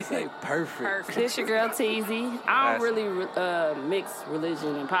perfect. This your girl Teezy. I don't really mix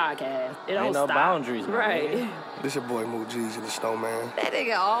religion and podcast. It don't Ain't no stop. boundaries, right? Man. This your boy Moo G's and the Snowman. That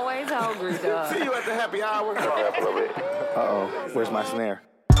nigga always hungry, dog. See you at the happy hour. Uh-oh, where's my snare?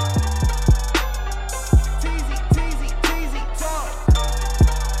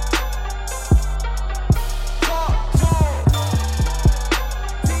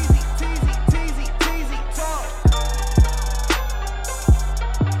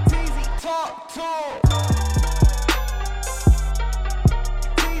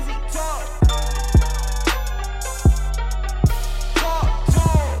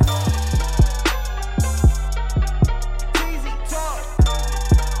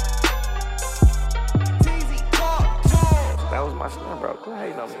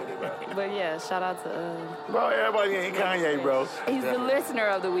 But yeah, shout out to Bro, everybody ain't Kanye, bro. He's the listener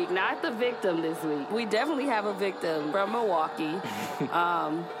of the week, not the victim this week. We definitely have a victim from Milwaukee.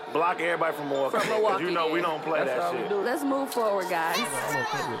 Block everybody from Milwaukee. From Milwaukee, You know we yeah. don't play that shit. Let's move forward, guys.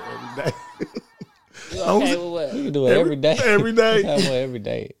 You okay with what? You can do it every day. Every day. Have one every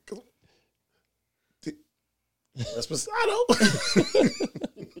day. That's Posado.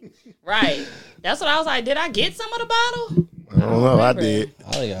 Right. That's what I was like. Did I get some of the bottle? I don't know. I did.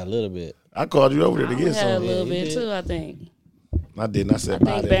 I only got a little bit. I called you over there to get I had some. a little bit too, I think. I didn't. I said,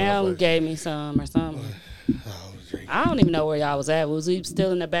 I think Bam gave me some or something. I don't even know where y'all was at. Was we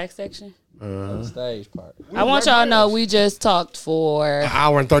still in the back section? The stage part. I want y'all to know we just talked for an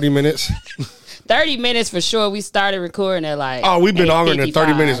hour and 30 minutes. 30 minutes for sure. We started recording at like. Oh, we've been longer than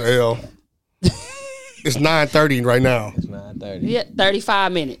 30 minutes, L. It's 9:30 right now. It's 9:30. Yeah,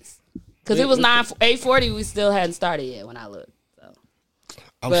 35 minutes. Because it was 8:40. We still hadn't started yet when I looked. So.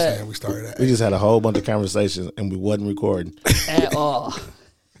 I'm saying we started at. We just had a whole bunch of conversations and we wasn't recording at all.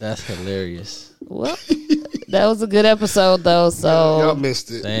 That's hilarious. Well, that was a good episode though. So y'all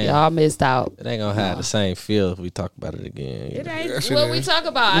missed it. Damn. Y'all missed out. It ain't gonna have the same feel if we talk about it again. It ain't what we talk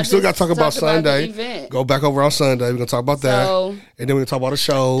about. We still got to talk about Sunday. Go back over on Sunday. We're gonna talk about that, and then we're gonna talk about the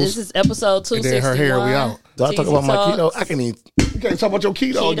shows. This is episode 261. And then her hair, we out. Do I talk about my keto? I can eat. You can't talk about your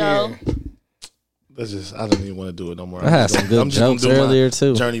keto again. I don't even want to do it no more. I had some good jokes earlier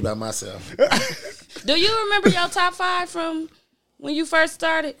too. Journey by myself. Do you remember your top 5 from when you first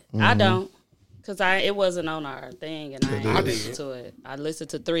started? Mm-hmm. I don't, cause it wasn't on our thing, and I didn't listen to it. I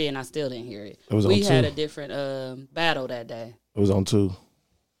listened to 3, and I still didn't hear it. We had a different battle that day. It was on 2.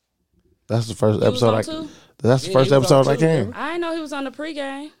 That's the first episode. That's the first he episode I came. I didn't know he was on the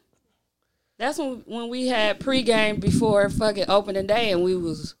pregame. That's when we had pregame before fucking opening day, and we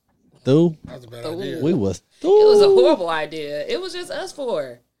was. Through? That was a bad idea. We was through. It was a horrible idea. It was just us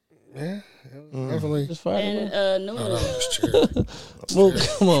 4. Yeah, definitely. Just fighting. And Well,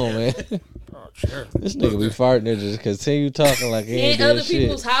 come on, man. This nigga be farting there, just continue talking like he ain't other shit.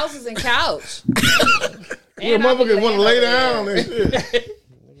 people's houses and couch. Yeah, motherfuckers want to lay down and shit.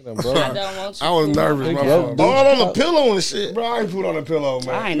 I don't want you. I was nervous, bro. All on the pillow and shit. Bro, I ain't put on the pillow,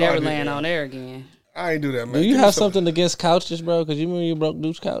 man. I ain't never laying on there again. I ain't do that, man. Do you have something against couches, bro? Because you remember you broke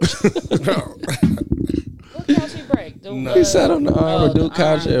Duke's couch. No. What couch you break? No. He sat on the arm of Duke's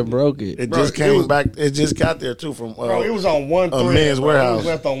couch and broke it. It just came back. It just got there too from. Bro, it was on one thread. Men's Warehouse. It was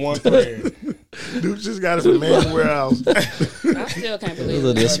left on one thread. Duke just got it from Men's Warehouse. I still can't believe it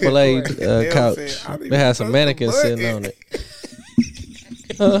was a displayed couch. They had some mannequins sitting on it.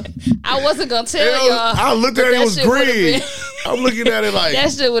 I wasn't gonna tell y'all. I looked at it, it was green. I'm looking at it like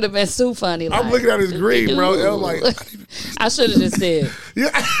that shit would have been so funny. Like, I'm looking at it as green, bro. I was like, I should have just said. Yeah.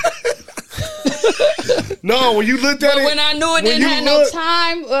 No, when you looked at it, when I knew it didn't have no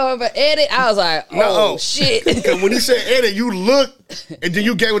time of an edit, I was like, oh shit. Because when you said edit, you looked, and then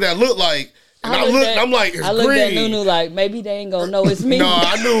you gave it that look like. And I'm like, it's green. I looked at Nunu like, maybe they ain't gonna know it's me. No,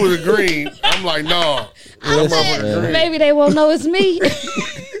 I knew it was green. I'm like, no. Maybe they won't know it's me.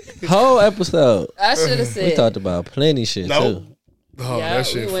 Whole episode. I should have said. We talked about plenty shit too. Oh, yeah, that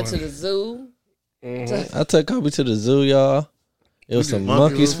shit we went funny. to the zoo. Mm-hmm. I took Kobe to the zoo, y'all. It was some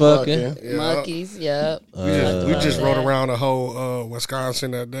monkeys fucking. Yeah. Monkeys, yep. We just rode around the whole Wisconsin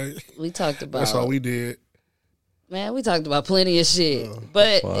that day. We talked about. That's all we did. Man, we talked about plenty of shit,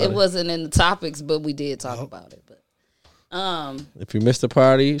 but it wasn't in the topics. But we did talk about it. But if you missed the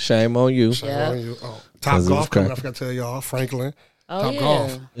party, shame on you. Yeah. Top Golf coming. I forgot to tell y'all, Franklin. Top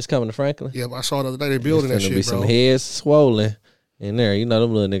Golf. It's coming to Franklin. Yeah, I saw the other day they building that shit, be bro. Some heads swollen in there. You know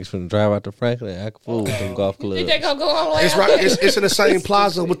them little niggas finna drive out to Franklin and act a fool with them golf clubs. You think they gonna go all the way? It's right. It's in the same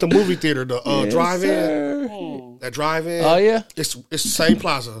plaza with the movie theater, the drive-in. That drive-in. Oh yeah. It's the same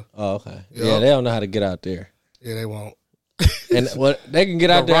plaza. Oh okay. Yeah, they don't know how to get out there. Yeah, they won't. And they can get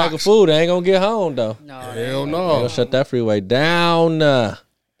out there act a fool. They ain't gonna get home though. No, hell They no. gonna shut that freeway down.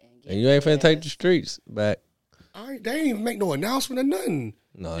 And And you ain't finna take the streets back. They didn't even make no announcement or nothing.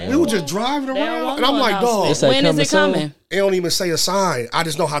 No, we were just driving around, and I'm like, dog. When is it coming? It don't even say a sign. I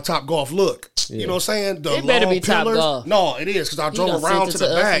just know how Top Golf look. Yeah. You know what I'm saying? It better be Top Golf. No, it is, because I drove around to the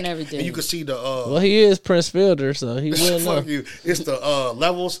back, and you can see the... well, he is Prince Fielder, so he will know. Fuck you. It's the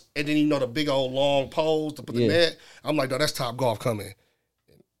levels, and then the big old long poles to put the net. I'm like, no, that's Top Golf coming.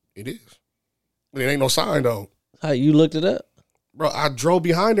 It is. But it ain't no sign, though. How, you looked it up? Bro, I drove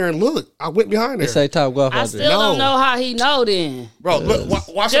behind there and looked. I went behind there. It say Top Golf. I still don't know how he know then. Bro, look,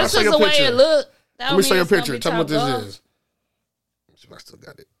 watch just I the way it look. Let me show you a picture. Tell me what this is. I still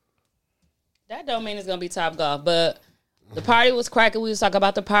got it. That don't mean it's gonna be Top Golf, but the party was cracking. We was talking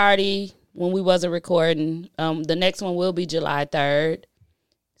about the party when we wasn't recording. The next one will be July 3rd.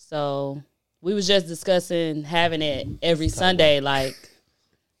 So we was just discussing having it every Sunday, like.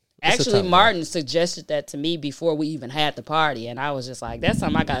 Actually, Martin suggested that to me before we even had the party, and I was just like, that's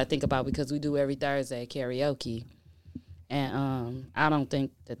something I got to think about because we do every Thursday karaoke, and I don't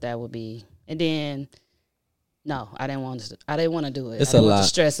think that would be. And then, no, I didn't want to do it. It's a lot.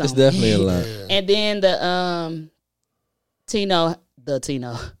 Stress on it's definitely a lot. And then Tino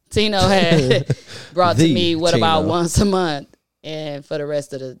had brought to me what about once a month, and for the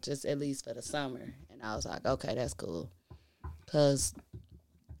rest of just at least for the summer, and I was like, okay, that's cool, because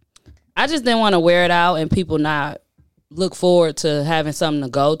I just didn't want to wear it out and people not look forward to having something to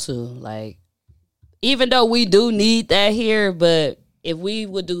go to. Like, even though we do need that here, but if we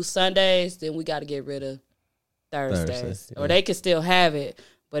would do Sundays, then we got to get rid of Thursdays. Or they can still have it,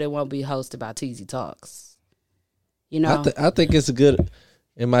 but it won't be hosted by TZ Talks. You know? I think it's good.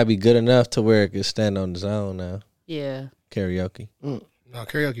 It might be good enough to where it can stand on its own now. Yeah. Karaoke. No,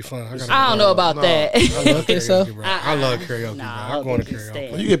 karaoke fun. I don't know about that. I love karaoke, bro. I love karaoke, bro. I'm going to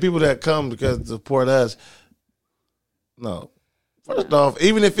karaoke. You get people that come because to support us. No. First off,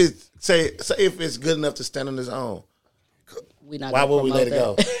 even if it's say if it's good enough to stand on its own, why would we let it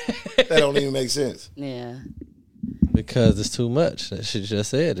go? That don't even make sense. Yeah. Because it's too much. She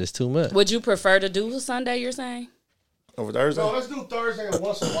just said it's too much. Would you prefer to do Sunday, you're saying? Over Thursday? No, let's do Thursday and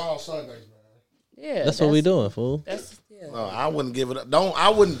once in a while Sundays, man. Yeah. That's what we doing, fool. No, I wouldn't give it up. I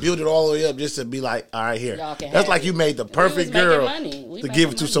wouldn't build it all the way up just to be like, all right, here. That's like you made the perfect girl to give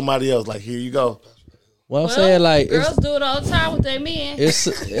it to somebody else. Like, here you go. Well, I'm saying, like, girls do it all the time with their men.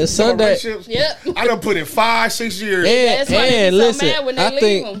 It's Sunday. Yep. I done put in 5-6 years. And listen,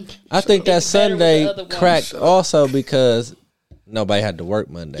 I think that Sunday cracked also because nobody had to work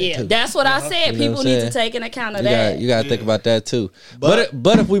Monday. Yeah, too. That's what I said. People need to take an account of that. You got to think about that too. But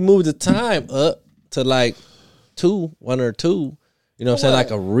if we move the time up to like 1 or 2, you know what I'm saying, like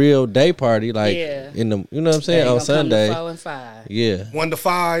a real day party, like in the, you know what I'm saying, on Sunday. 4 and 5. Yeah, 1 to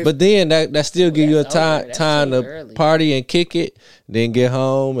 5. But then that still give you a time to party and kick it, then get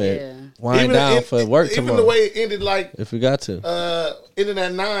home and wind down for work tomorrow. Even the way it ended, like if we got to ended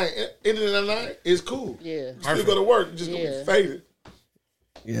at 9 is cool. Yeah, still go to work, you just gonna be faded.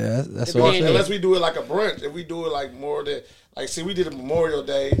 Yeah, that's what I'm saying. Unless we do it like a brunch. If we do it like more than see, we did a Memorial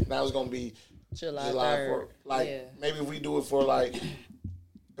Day. Now it's gonna be July 4th. Like maybe if we do it for like,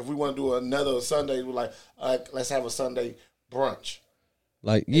 if we want to do another Sunday, we're like, let's have a Sunday brunch.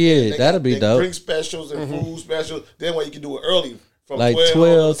 Like that'll be dope. Drink specials and food specials. Then you can do it early from like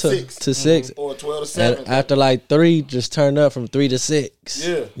 12 to 6 or 12 to 7. And after like 3, just turn up from 3 to 6.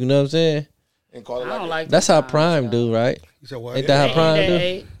 Yeah, you know what I'm saying. And call it I don't like that's how Prime do, right? Ain't that how Prime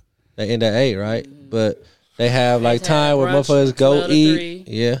do? They end at 8, right? Mm-hmm. But they have like time where motherfuckers go eat.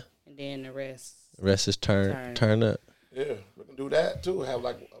 Yeah. And then the rest. The rest is turn up. Yeah, we can do that too. Have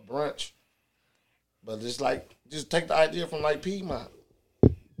like a brunch. But just take the idea from like Piedmont.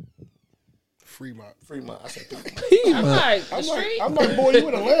 Fremont. I said Piedmont. I'm like, boy, you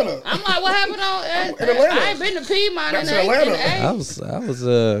in Atlanta. I'm like, what happened in Atlanta? I ain't been to Piedmont in Atlanta. I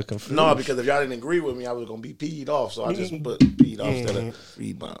was confused. No, because if y'all didn't agree with me, I was gonna be peed off. So I just put peed off instead of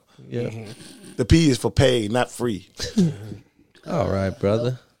Fremont. Yeah. The P is for paid, not free. All right,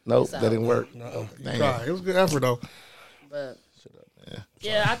 brother. Nope, that didn't work. No, it was a good effort though. But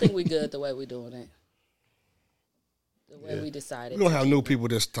yeah, I think we good the way we doing it. The way we decided. We're going to have new people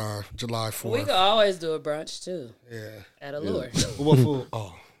this time, July 4th. We could always do a brunch, too. Yeah. At Allure. What food?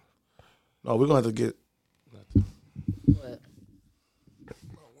 Oh. No, we're going to have to get... What?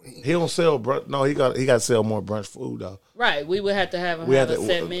 He don't sell brunch. No, he got to sell more brunch food, though. Right. We would have to have a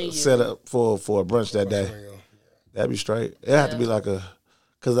set menu. Set up for a brunch that day. That'd be straight. It'd have to be like a...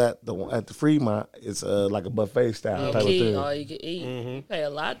 Because at the Fremont, it's like a buffet style type of thing. All you can eat. Mm-hmm. You pay a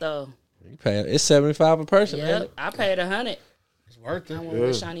lot, though. It's $75 a person, man. I paid $100. It's worth it. I went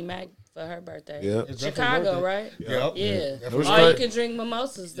with Shawnee Mac for her birthday. Yeah. Chicago, right? Yep. Yeah. Definitely. All you can drink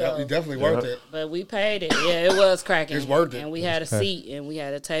mimosas though. Yep, definitely worth it. But we paid it. Yeah, it was cracking. It's worth it. And we had a seat and we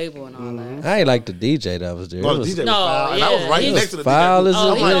had a table and all that. I ain't like the DJ that was there. Oh, It was, the DJ was No, foul. And I was yeah, right he next to the foul DJ. as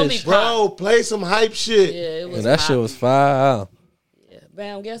Oh, it he gonna be is. Bro, play some hype shit. Yeah, it was. And that shit hot. was foul. Yeah.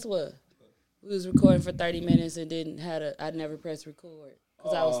 Bam, guess what? We was recording for 30 minutes and I never pressed record.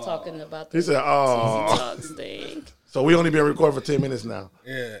 Because I was talking about the He said, "Oh." Talks thing. So we only been recording for 10 minutes now.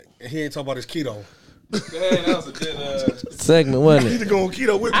 Yeah, and he ain't talking about his keto. Damn, that was a good. Segment, wasn't You it? need to go on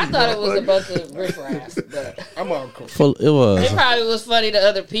keto with me. I thought it was bro. a bunch of riffraff, but I'm on cool. Full, it was it probably was funny to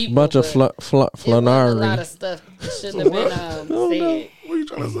other people. bunch of but it was a lot flanari. of stuff that shouldn't have been said. What are you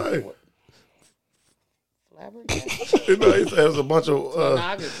trying to say? Flabbergasted. You know, he said it was a bunch of.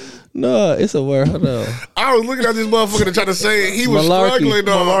 Pornography. No, it's a word. Hold on. I was looking at this motherfucker to try to say it. He was Malarkey. struggling,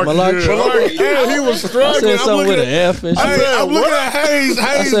 though. Malarkey. Malarkey. Yeah, he was I struggling. said I'm something looking with an F and Hey, shit. I'm looking at Hayes.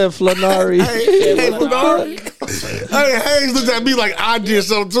 I Hayes. said flanari. Hey, Flanari. Hey, Hayes looked at me like I did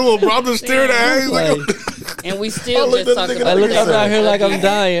something to him, bro. I'm just staring at Hayes like, And we still look, just that talking nigga- I about look Look up at out here like I'm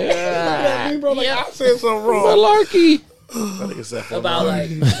dying. hey, bro, like Yeah. I said something wrong. Malarkey. That nigga said about like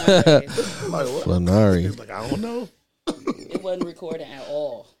like what? Flanari. He's like, I don't know. it wasn't recording at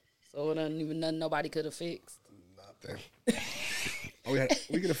all. So it wasn't even nothing nobody could have fixed. Oh, yeah,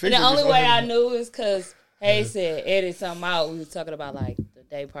 we could have And figured the only this way out. I knew is because Hayes said edit something out. We was talking about like the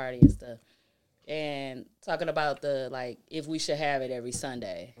day party and stuff, and talking about the like if we should have it every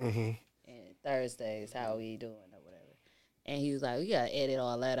Sunday and Thursdays, how we doing or whatever. And he was like, we gotta edit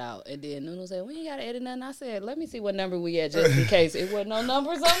all that out. And then Nuno said, we ain't gotta edit nothing. I said, let me see what number we at just in case it wasn't no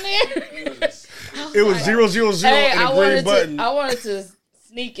numbers on there. It was 000 Hey, and I a green button. wanted to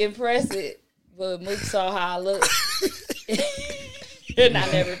sneak and press it, but Mook saw how I looked. And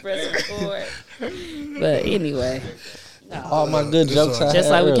I never pressed record. But anyway, All my good jokes I just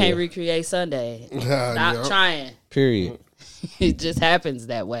had like we earlier. can't recreate Sunday. Stop yeah. trying. Period. It just happens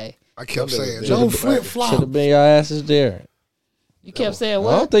that way. I kept saying, Shoulda no been- flip Should flop. have been your asses there. You kept saying I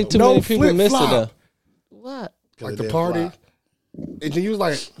what? don't think too No many people missed it flip-flop. though. What? Like the party. And then you was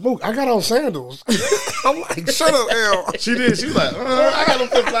like, Mook, I got on sandals. I'm like, shut up, L. She did. She was like, I got no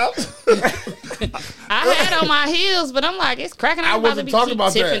flip flops. I had on my heels, but I'm like, it's cracking. I I'm about to wasn't be talking keep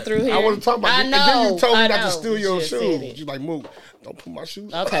about tipping that. through here. I wasn't talking about I that. know. And then you told me I not know. to steal You your should've said shoes. it. You like, Mook, don't put my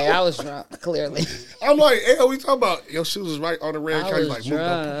shoes on. Okay, I was drunk, clearly. I'm like, L, we talking about your shoes is right on the red I couch. was Like, Mook, don't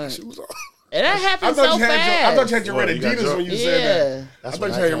put my drunk. shoes on. And that I happened thought, so you had fast. your, I thought you had your red Well, you got Adidas drunk. when you said that. Yeah. I thought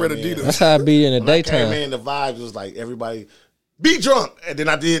you had your red Adidas. That's how I be in the When I came daytime. in, the vibes was like everybody be drunk, and then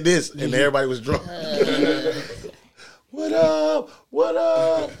I did this, and everybody was drunk. What up? What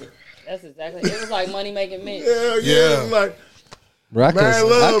up? That's exactly. It was like money making men. Yeah. Yeah. Like Bro, I Man, couldn't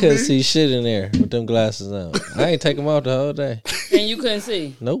love me. see shit in there with them glasses on. I ain't take them off the whole day. And you couldn't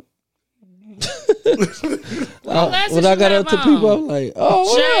see. Nope. glasses When I you got have up to on? people, I'm like, oh,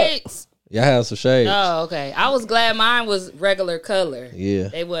 what up? Shades. Y'all have some shades. Oh, okay. I was glad mine was regular color. Yeah.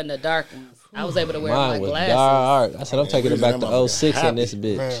 They wasn't the dark ones. I was able to wear Mine my was glasses. dark. I said, I'm taking it back That to 06 in motherfucker this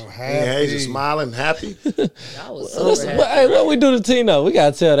bitch. Man, me and Hayes is happy. smiling, happy. I was Listen, super but, happy. hey, what we do to Tino? We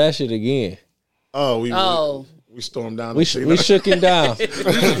gotta tell that shit again. Oh, we stormed down. We the we shook him down.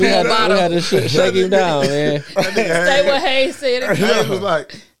 we had to shake him down, man. say what Hayes said. Hayes was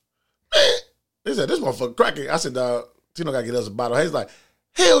like, man, they said this motherfucker cracking. I said, dog, Tino gotta get us a bottle. Hayes like,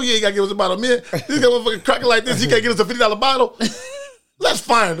 hell yeah, you gotta give us a bottle, man. This guy motherfucker cracking like this. He can't get us a $50 bottle. Let's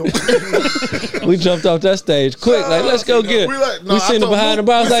find him. We jumped off that stage quick, like let's go get. We like, no, we I seen him told behind the Mook-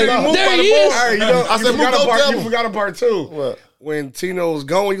 bar. I was we like, seen Mook there by he the is. bar. Hey, you know, I said, Mook, forgot go a part. tell You him. forgot a part too. What? When Tino was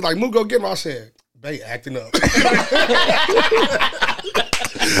going, you like, Mook, go get him. I said, Bay acting up. I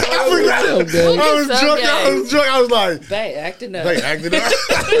forgot. So good. I was So drunk. I gay. was drunk. I was like, Bae acting up. Bay acting up.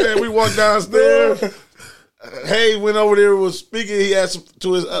 and we walked downstairs. Hey, went over there, was speaking. He asked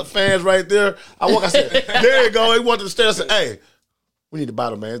to his fans right there. I walk. I said, "There you go." He walked to the stairs. I said, "Hey, we need the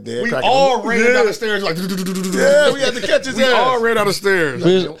bottle, man. It's dead. We Cracking." all ran Yeah. down the stairs like, Yeah, we had to catch his we all ass. ran down the stairs.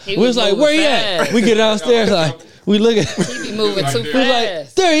 We was, He we was was like, moving where he at? fast. We get downstairs, like we look at. He be moving too We was like,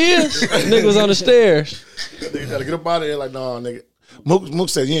 fast. there he is. Nigga was on the stairs. Nigga gotta get up out of there. Like, no, nigga. Mook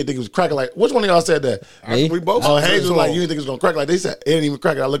said you didn't think it was cracking like. Which one of y'all said that? Me? We both. Oh, Hayes was like, you didn't think it was gonna crack like. They said it didn't even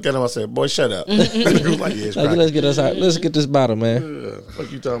crack. I looked at him. I said, boy, shut up. He was like, yeah, it's Like, cracking. let's get us out. Let's get this bottle, man.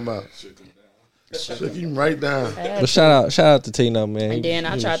 What you talking about? Shook him right down. But shout out to Tino, man. And then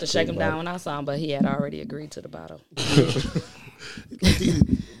I He tried was to shake him cool, down when I saw him, but he had already agreed to the bottle.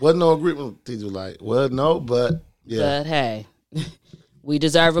 Wasn't no agreement. He was like, well, no, but yeah. But hey, we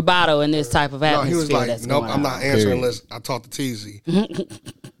deserve a bottle in this type of No, atmosphere. he was like, that's nope, going I'm on. not answering Period. unless I talk to TZ.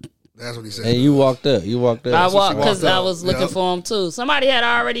 That's what he said. And you walked up. I walked because I was looking Yep. for him too. Somebody had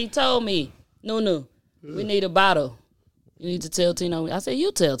already told me, Nunu, we need a bottle. You need to tell Tino. I said,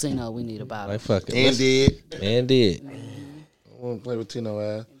 you tell Tino we need a bottle. Like fuck it. And did. I want to play with Tino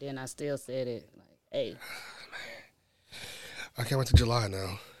ass. And then I still said it. Like, hey. I can't wait to July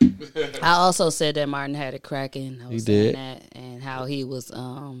now. I also said that Martin had it cracking. I was He saying did. that, and how he was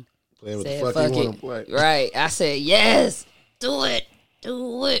Playing with said, the fuck fuck he want it. to play. Right. I said, yes, do it.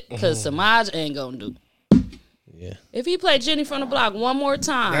 Because Samaj ain't going to do. Yeah. If he played Jenny from the Block one more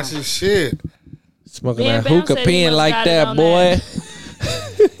time. That's his shit. Smoking Me that and Bam hookah said he pen must like got it that, on boy.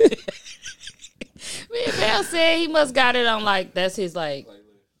 Me and Bam said he must got it on like, that's his like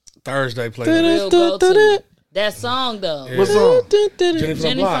Thursday playlist. real go-to. That song though. What song? Jenny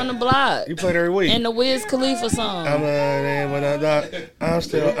Jenny from the Block. You play it every week. And the Wiz Khalifa song. I'm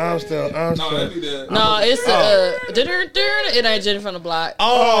still. No, that'd be the. No, it's it ain't Jenny from the Block.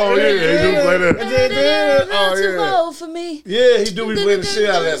 Oh, yeah, he do play that. Not too yeah. low for me. Yeah, he do be playing the shit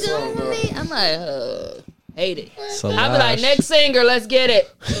out of that song, though. I'm like, hate it. Solange. I be like, next singer, let's get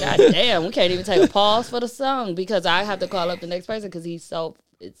it. God damn, we can't even take a pause for the song because I have to call up the next person because it's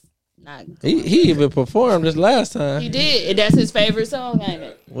not. He even performed this last time. He did, and that's his favorite song, ain't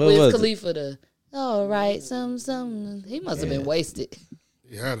it? What Wiz was it? Khalifa, all right, some. He must have been wasted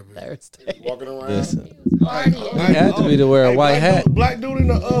You had to be. Thursday. Walking around. Listen, Partying. he had to be to wear a white hat. Black dude in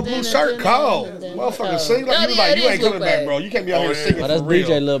the blue shirt called. Motherfucker sing like you like you ain't coming back, bro. You can't be out here singing Oh, that's for real.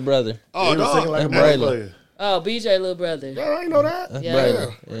 BJ little brother. Oh, He was singing dog. like a That's bass Braylon. player. Oh, BJ little brother. I ain't know that. That's Yeah.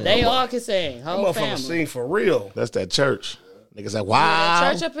 Braylon. Yeah. They all can sing. Whole Motherfucker family. sing for real. That's that church. Niggas like, That wow.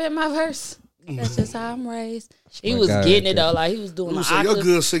 church up in my verse. That's just how I'm raised. He my was God, getting it yeah. though, like he was doing the You say your octave.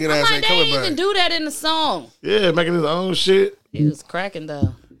 good singing I'm ass like, ain't they coming didn't even back. do that in the song. Yeah, making his own shit. He was cracking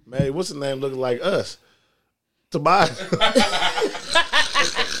though. Man, what's his name looking like us? Tobias.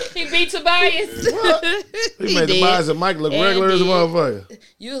 He beat Tobias. He made Tobias and Mike look And regular as a did. motherfucker.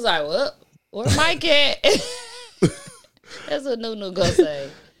 You was like, what? Where Mike at? That's what Nunu gonna say.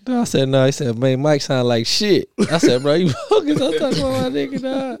 I said no. He said, "Man, Mike sound like shit." I said, "Bro, you fucking don't talk about my nigga,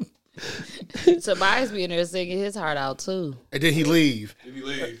 dog." Tobias be in there singing his heart out too. And then he leave. If you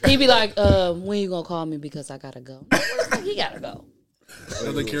leave. He be like, when you gonna call me because I gotta go? He gotta go.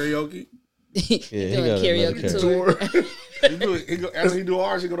 Another karaoke. He he doing got karaoke another tour. After he do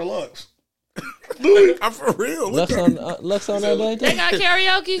ours, he go to Lux. Dude, I'm for real. Look Lux on that day. They got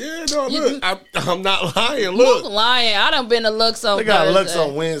karaoke? Yeah, no, look. I'm not lying. Look. I'm lying. I done been to Lux on They got Thursday. Lux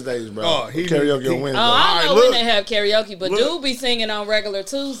on Wednesdays, bro. Oh, he- karaoke he- on Wednesdays. Oh, I don't know All right, when look. they have karaoke, but Look. dude be singing on regular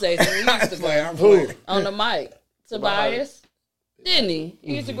Tuesdays when we used to Like, go I'm playing. on the mic. Tobias, didn't he?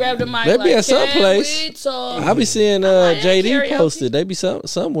 He used to grab the mic. They like, be at some "Can place." we talk?" I be seeing like, JD karaoke. posted. They be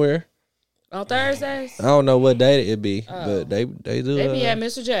somewhere. on Thursdays. I don't know what day it be, but they do. They be at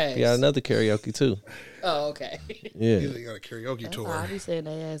Mr. J's. got another karaoke too. Oh, okay. Yeah. He got a karaoke I tour. be saying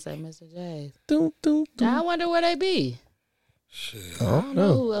they ass at Mr. J's. Dun, dun, dun. Now I wonder where they be. I I don't don't know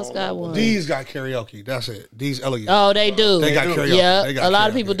know. who else got one. D's got karaoke. That's it. D's Elliott. Oh, they do. They got karaoke. Yeah, They got a lot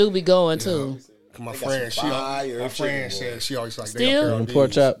of karaoke. people do be going too. My friend, fire chicken, said she always like Still? they Them got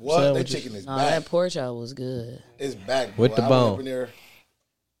pork karaoke. chop What? That sandwiches. chicken is No, back. that pork chop was good. It's back. With boy. the I went bone. up in there.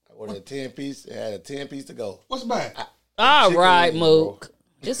 I ordered a 10-piece. It had a 10-piece to go. What's back? All chicken right, wing, Mook.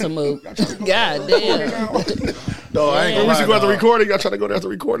 It's a Mook. God damn. No, I ain't gonna We lie. should go after dog. recording. Y'all trying to go after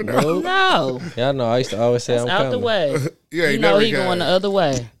recording now? No. Y'all know I used to always say It's I'm out coming. the way. You You ain't know never he going the other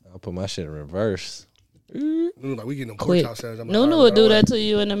way. I'll put my shit in reverse. Like we getting them pork Quick. chop sandwiches. I'm like, Nunu all will right, do all right. that to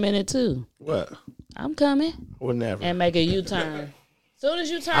you in a minute too. What? I'm coming. Would never. And make a U-turn. Soon as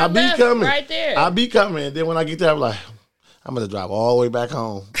you turn I be left, coming. right there. I be coming. And then when I get there, I'm like, I'm gonna drive all the way back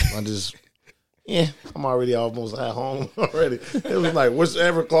home. I just, yeah, I'm already almost at home already. It was like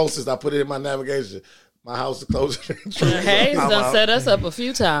whichever closest. I put it in my navigation. My house is closer. Hayes done set us up a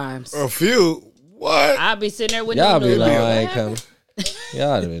few times. A few. What? I'll be sitting there with Y'all Nunu. be know like, I what ain't happened? coming.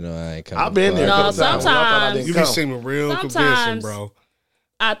 Y'all be know I ain't coming. I've been there. No, a couple times. When I thought I sometimes- didn't You be come. seeming real convincing, Sometimes- bro.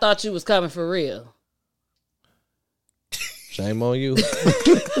 I thought you was coming for real. Shame on you.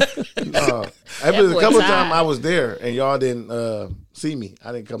 It was a boy couple tired. times I was there and y'all didn't see me.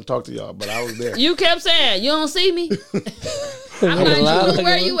 I didn't come talk to y'all, but I was there. You kept saying, you don't see me? I'm like, Nunu,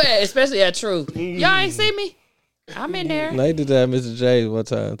 where you at? Especially at Truth. Y'all ain't see me? I'm in there. They did that at Mr. J's one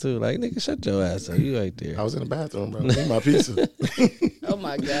time too. Like, nigga, shut your ass up. You ain't there. I was in the bathroom, bro. Eating my pizza. Oh,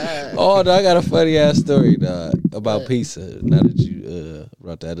 my God. Oh, dog, I got a funny ass story, dog, about pizza. Now that you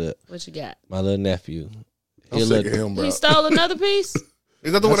brought that up, What you got? my little nephew. I'm He sick looked of him, bro. He stole another piece?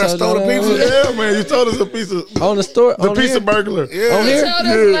 Is that the one that told stole the y'all pizza? Yeah, man. You told us a piece of on the store. the on pizza here? burglar. Yeah. On He here? told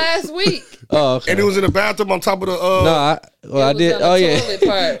us last week. Oh, okay. And it was in the bathroom on top of the. I did. Oh yeah,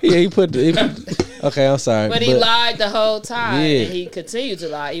 yeah. He put. Okay, I'm sorry. But he lied the whole time. Yeah. And he continued to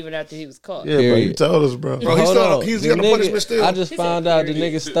lie even after he was caught. Yeah, but he told us, bro. He's got a punishment still. I just found out the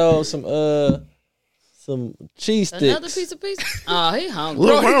nigga stole some cheese sticks. Another piece of pizza? Oh, he hungry.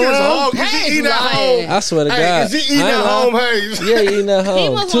 Bro, he gets home. Is he eating at home? I swear to God. Is he eating at home, Hayes? Yeah, eating at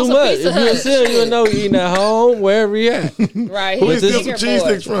home. Too much. If you see him, you'll know he eating at home, wherever he at. Right. Who he steal some cheese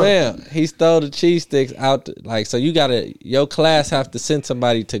sticks from? Man, he stole the cheese sticks out. So you your class have to send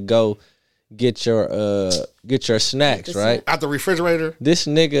somebody to go get your snacks, right? Out the refrigerator. This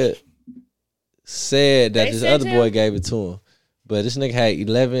nigga said that this other boy gave it to him. But this nigga had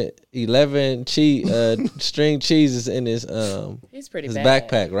 11 string cheeses in his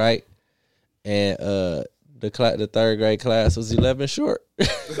backpack, right? And the third grade class was 11 short.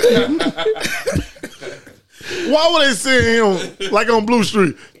 Why would they send him like on Blue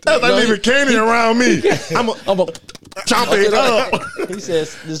Street? That's like leaving candy around me. I'm a chop it up. He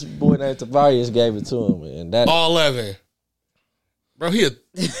says this boy named Tavarius gave it to him, and that all 11. Bro, he's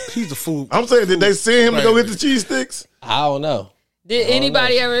the fool. I'm saying, did they send him to go get the cheese sticks? I don't know. Did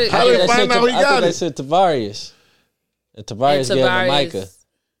anybody ever? How did they find out he got it? They said Tavarius, and Tavarius gave him Micah.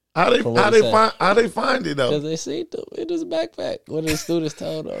 How they find it though? Because they seen it in his backpack. One of the students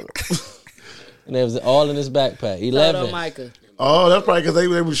told on him, and it was all in his backpack. 11. On Micah. Oh, that's probably because they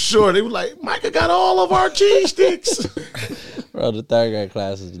were sure. They were like, Micah got all of our cheese sticks. Bro, the third grade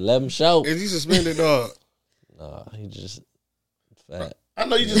class is 11 short. Is he suspended, dog? Nah, he just fat. I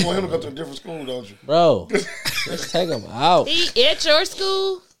know you just want him to go to a different school, don't you? Bro, let's take him out. He at your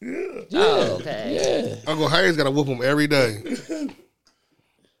school? Yeah. Oh, okay. Yeah. Uncle Hayes got to whoop him every day.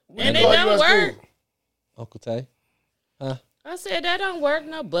 And it don't work. Uncle Tay? Huh? I said that don't work.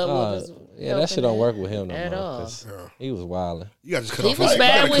 No butt whoopers. Yeah, that shit don't work with him no at more. all. He was wilding. You got to cut he off was his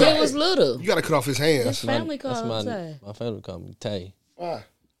bad when he was little. You got to cut off his hands. His family called him Tay. My family called me Tay. Why?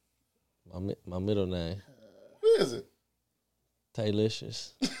 My middle name. What is it?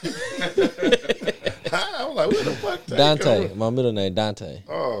 Taylicious. I was like, what the fuck? Dante. My middle name, Dante.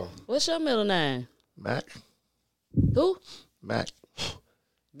 Oh. What's your middle name? Mac. Who? Mac.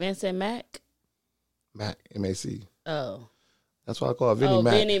 Vincent Mac? Mac. M-A-C. Oh. That's why I call it Vinnie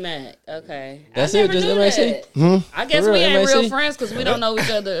Mac. Vinnie Mac. Okay. That's it, just M-A-C? I guess we ain't real friends because we don't know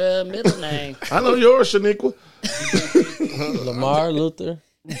each other's middle name. I know yours, Shaniqua. Lamar Luther.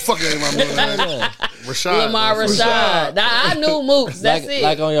 Fuck ain't my middle name. Rashad. Lamar Rashad. Now, I knew Mooks. That's it.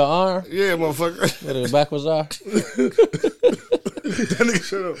 Like on your arm? Yeah, motherfucker. Where the backwards are? That nigga,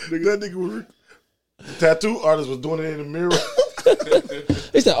 shut up. That nigga was... The tattoo artist was doing it in the mirror.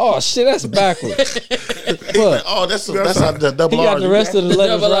 He said, "Oh shit, that's backwards." Like, oh, that's how the double R. He got the rest of the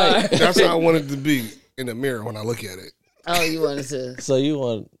letters right. That's how I wanted to be in the mirror when I look at it. Oh, you wanted to. So you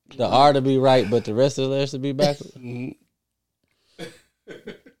want the R to be right, but the rest of the letters to be backwards? Mm-hmm.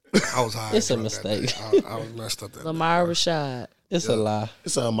 I was high. It's a mistake. I was messed up. Lamar Rashad. It's a lie.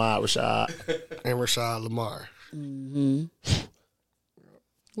 It's a Lamar Rashad. And Rashad Lamar. Mm-hmm.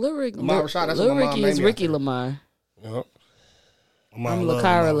 Lamar Rashad. That's Lil what my Ricky mom is named Ricky after. Lamar. Yep. I'm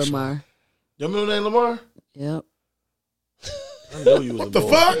Lakara Lamar. Your middle name Lamar? Yep. I know you was what the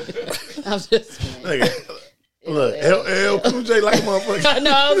fuck? I'm just look, LL Cool J like a motherfucker.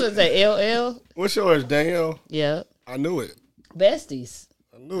 No, I was gonna say LL. What's yours, Danielle? Yep. I knew it. Besties.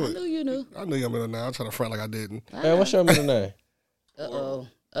 I knew it. I knew you knew. I knew your middle name. I'm trying to front like I didn't. Man, what's your middle name? Uh-oh.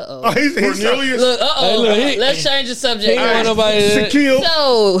 Uh-oh. Oh, he's Cornelius. Look, uh-oh. Hey, look, Let's change the subject. He ain't want nobody to... Shaquille.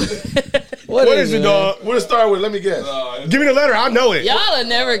 So, what is it, dog? What it start with? Let me guess. Give me the letter. I know it. y'all will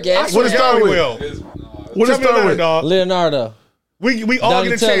never guess. What it start with? What it start with, dog? Leonardo. We all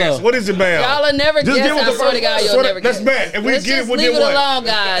get a chance. What is it, man? Y'all will never guess. I swear to God, you'll never guess. That's bad. If we Let's get just it, we'll leave get it one. alone,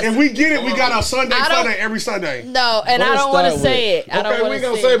 guys. If we get it, we got our Sunday I don't- Sunday every Sunday. No, and What I it don't want to start say it. I don't Okay, we want ain't to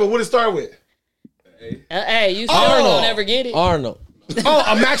gonna say say, it. but what it start with? Hey, you still Arnold. don't ever get it. Arnold. Oh,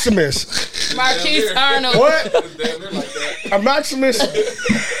 a Maximus. Marquise Arnold. What? Damn near like that. A Maximus.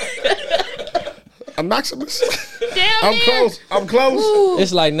 A Maximus. Damn I'm near. close. I'm close. Ooh.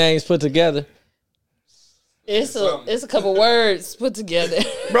 It's like names put together. It's a couple words put together.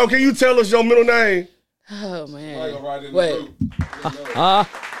 Bro, can you tell us your middle name? Oh I man. go right in Wait. the loop.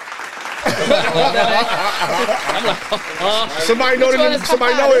 Somebody know Which one it. is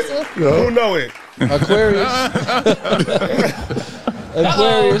Somebody Papa? know This it. one? Who know it? Aquarius.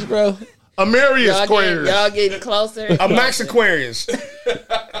 Aquarius, bro. Amarius Squares. Y'all getting closer. A Max Aquarius.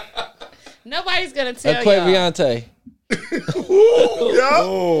 Nobody's gonna tell y'all. Aquaviante.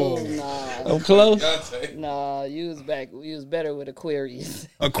 Oh. I'm close. Dante. Nah, you was back. You was better with Aquarius.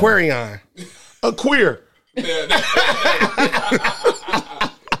 Aquarion. A queer.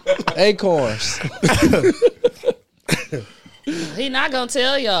 Acorns. He not gonna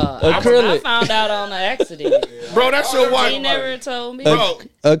tell y'all. I found out on the accident. Bro, that's your wife. He never told me. Bro.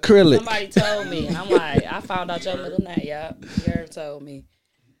 Acrylic. Somebody told me. And I'm like, I found out your middle name, y'all. You never told me.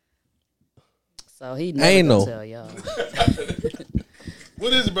 So he never gonna tell y'all.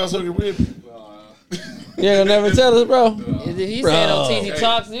 What is it, bro? So you read? You ain't gonna never tell us, bro. If he said on TZ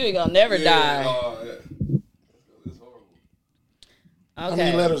Talks, you ain't gonna never die. It's horrible. Okay. How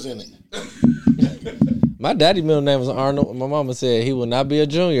many letters in it? My daddy's middle name was Arnold. My mama said he would not be a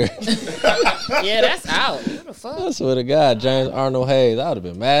junior. Yeah, that's out. What the fuck? I swear to God, James Arnold Hayes. I would have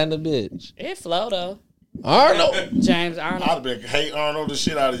been mad in the bitch. It flow though. Arnold. James Arnold. I'd have been hate Arnold the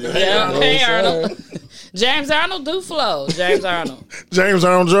shit out of you. Yeah, hey Arnold. James Arnold do flow. James Arnold. James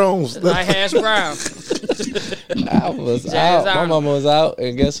Arnold Jones. Like Hash Brown. I was James out. My Arnold. mama was out,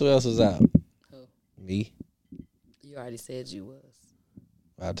 and guess who else was out? Who? Me. You already said you was.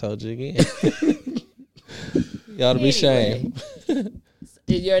 I told you again. You ought to be ashamed.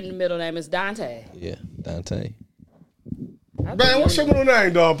 Your middle name is Dante. Yeah, Dante. Man, what's your middle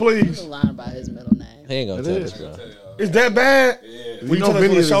name, dog? Please. He's lying about his middle name. He ain't gonna tell us, bro. Is that bad? Yeah. When you tell us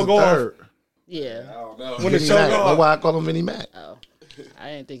when the show go off? Yeah. I don't know. When the show go That's off? why I call him Vinnie Mac. Oh.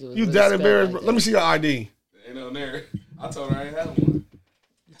 I didn't think it was. You really that spelled embarrassed? like Let me see your ID. Ain't on there. I told her I ain't had one.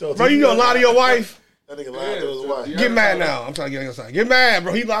 Bro, you gonna lie to your wife? That nigga lied to his wife. Get mad now. I'm trying to get on your side. Get mad,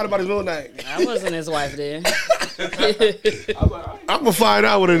 bro. He lied about his middle name. I wasn't his wife then. I'm gonna find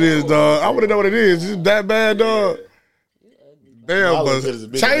out what it is, dog. I wanna know what it is. Is it that bad, dog? Damn, but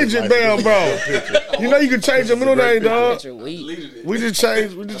change it, damn, bro. You know you can change your middle name, dog. Picture weak. We just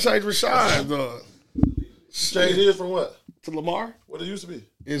changed Rashad, dog. Change his from what? To Lamar? What it used to be?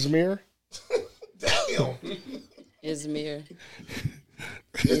 Izmir? Damn. Izmir.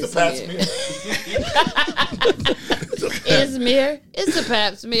 It's the Pat Smear. Izmir. It's the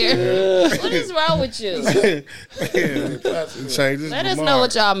Pap smear. What is wrong with you? Change this Let us Lamar. know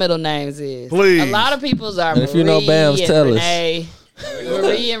what y'all middle names is. Please. A lot of people's are And Marie if you know Bams, and tell us. Renee.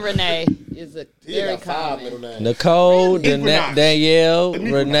 Marie and Renee is a He very got 5 middle common. names. Nicole, Equinox. Danielle,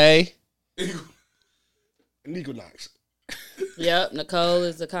 Equinox. Renee. Equinox. Yep, Nicole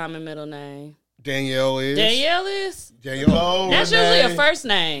is a common middle name. Danielle is. Danielle is? Danielle. That's Renee, usually a first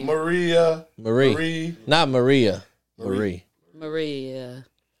name. Maria. Marie. Not Maria. Marie. Maria.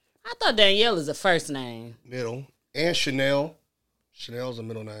 I thought Danielle is a first name. Middle. And Chanel. Chanel's a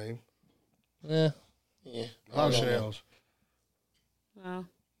middle name. Yeah. Yeah. A lot of Chanel's. Well,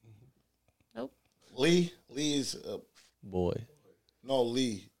 nope. Lee. Lee's Boy. no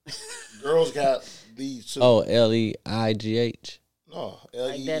Lee. Girls got Lee too. Oh, Leigh. No,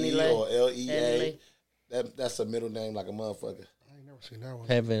 Danny Lee Lay. or Danny Lea. Lee. That's a middle name like a motherfucker. I ain't never seen that one.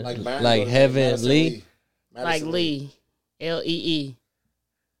 Heaven. Like, Like Heaven Madison Lee. Like Madison Lee. Lee.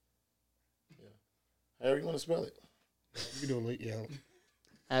 However you want to spell it. You can do it, yeah.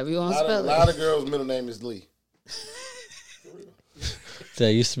 However you want A to spell lot it. of girls' middle name is Lee.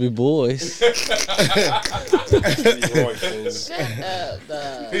 There used to be boys. Shut up,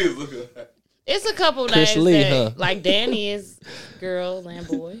 dog. He was looking at that. It's a couple Chris names Lee, that, huh? like Danny is girl and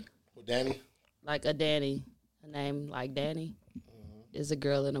boy. Danny. Like a Danny. A name like Danny is a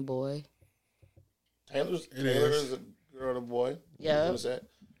girl and a boy. Taylor is. is a girl and a boy. Yeah. What's that?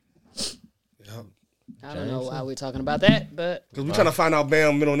 Yeah. I don't know why we're talking about that, but Because we're trying to find out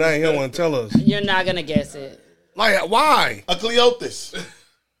Bam's middle name. He don't want to tell us. you're not going to guess it. Like, why? A Cleotis.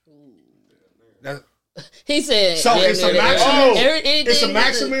 That, He said. so yeah, it's a yeah, Maximus. everything It's a is-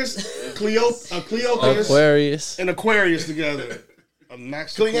 Maximus, Cleopas, Aquarius. and Aquarius together. A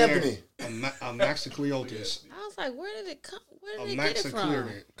Max Cle Anthony. A Max Cleotis. I was like, where did it come? Where A did they Max get it from?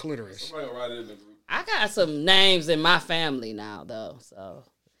 Clitoris. Somebody gonna write it in the group. I got some names in my family now, though. So,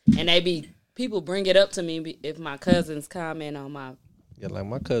 and people bring it up to me if my cousins comment on my. Yeah, like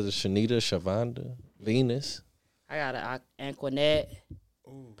my cousin Shanita, Shavonda, Venus. I got an Anquinette,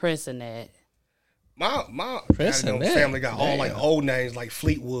 Prince Annette. My Prince goddamn and family that. got all like old names like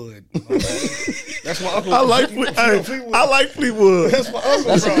Fleetwood. That's my uncle. I like Fleetwood. I like Fleetwood. That's my uncle.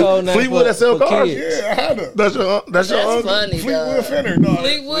 That's a bro. code name Fleetwood that sell for cars? kids. Yeah, I had to. That's your That's uncle. funny, Fleetwood though. Fenner, dog.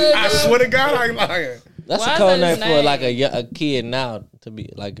 Fleetwood. I swear to God, I ain't lying. That's Why a is code that name his for like name? a kid now to be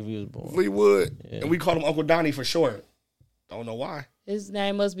like if he was born. Fleetwood, and we call him Uncle Donnie for short. Don't know why. His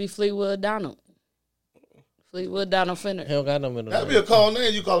name must be Fleetwood Donald. Fleetwood Donald Fenner. He don't got no middle That'd be name. a call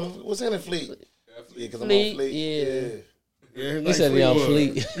name. You call him, what's in it, Fleet? Yeah, because I'm on Fleet, Fleet. yeah. Yeah, He said he on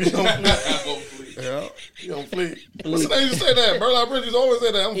Fleet. Yeah. You on Fleet. What's the name you say that? Burlock Bridges always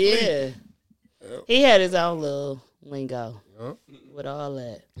say that. I'm Fleet. Yeah. He had his own little lingo Yeah. with all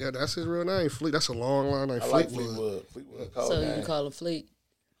that. Yeah, that's his real name. Fleet. That's a long line name. I like Fleetwood. Fleetwood. Fleetwood call So you name. can call him Fleet.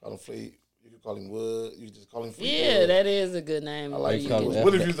 Call him Fleet. You can call him Wood. You can just call him Fleet. Yeah, Wood. that is a good name. I like Fleetwood.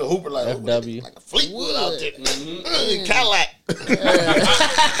 What if you're the Hooper like FW? Like a Fleetwood out there. Cadillac.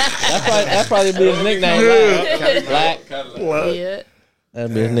 That'd probably be his nickname. Black. Yeah.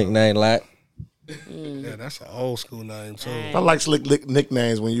 That'd be his nickname, Black. Yeah, that's an old school name too. I like slick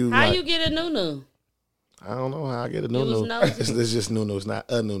nicknames when you. How like, you get a Nunu? I don't know how I get a was Nunu. nosy. It's just Nunu. It's not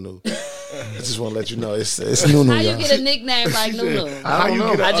a Nunu. I just want to let you know it's Nunu. How you y'all. get a nickname like Nunu? I don't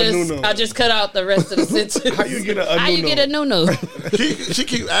know. I just cut out the rest of the sentence. How you get a How you get a Nunu? She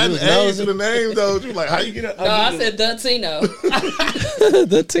keep adding A's to the name though. She like, how you get a? No, I said Duntino.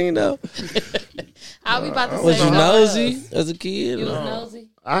 The Tino. I was about to say. Was you nosy as a kid? You was nosy?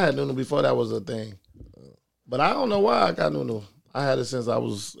 I had Nunu before that was a thing, but I don't know why I got Nunu. I had it since I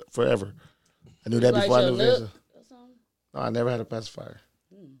was forever. I knew that before I knew this. No, I never had a pacifier.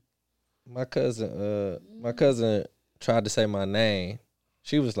 My cousin tried to say my name.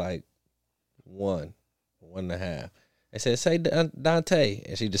 She was like 1.5. I said, say Dante.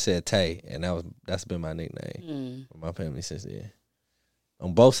 And she just said Tay. And that's been my nickname for my family since then.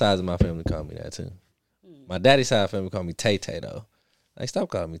 On both sides of my family call me that too. My daddy's side of the family call me Tay Tay though. Like, stop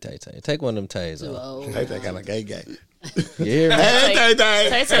calling me Tay Tay. Take one of them Tays off. Tay Tay kind of gay. You hear me? Hey, Tay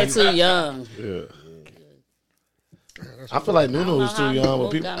Tay Tay too young. Yeah. I feel like Nunu is too young,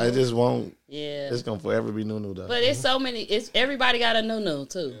 but people, I just won't. Yeah. It's going to forever be Nunu, though. But it's so many. Everybody got a Nunu,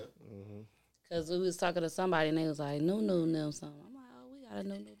 too. Because we was talking to somebody, and they was like, Nunu and them something. I'm like, oh, we got a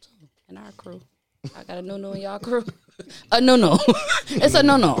Nunu, too, in our crew. I got a Nunu in y'all crew. A Nunu. It's a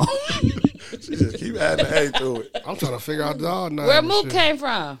Nunu. She just keep adding the A to it. I'm trying to figure out the dog name. Where Mook came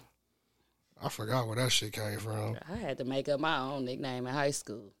from? I forgot where that shit came from. I had to make up my own nickname in high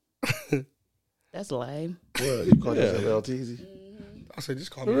school. That's lame. What? You call yourself LTZ? I said, just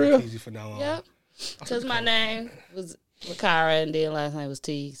call me Real Easy for now on. Yep. Because my name was Makara and then last name was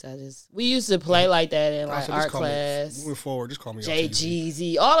T. So we used to play like that in like art class. Moving forward, just call me J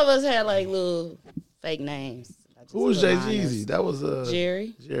Jeezy. All of us had like little fake names. Who was J Jeezy? That was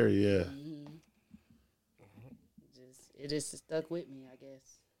Jerry. Jerry, yeah. It just stuck with me, I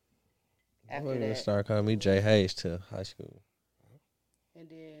guess. I'm After gonna that, start calling me Jay Hayes to high school. and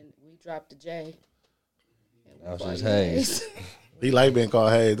then we dropped the J. That was just Hayes. He like being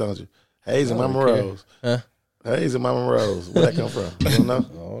called Hayes, don't you? Hayes and Mama Rose. Huh? Hayes and Mama Rose. Where that come from? You don't know? I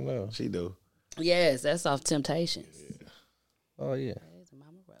don't know. She do. Yes, that's off Temptations. Oh yeah,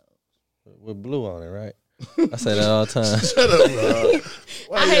 Mama Rose. with blue on it, right? I say that all the time. Shut up, bro.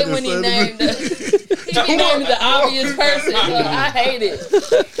 I hate when he named the obvious person. I hate it.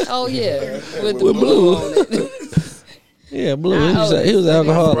 Oh yeah, with the blue on it. Yeah, blue. He was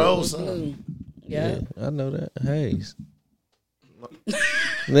alcoholic. Rose. Yeah. I know that. Hayes.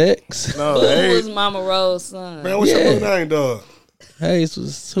 Next. No, Blue Hayes. was Mama Rose's son. Man, what's your little name, dog? Hayes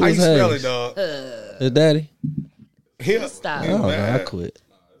was who How was you spell it, Hayes? dog? His daddy. Stop. I don't know. I quit.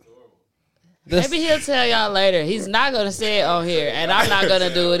 Maybe he'll tell y'all later. He's not gonna say it on here, and I'm not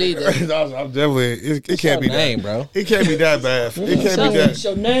gonna do it either. I'm definitely. It can't be name, that, bro. It can't be that bad. It can't be that.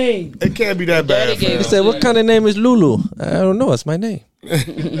 Your name. It can't be that bad. Daddy gave He fam. said, "What kind of name is Lulu?" I don't know. It's my name.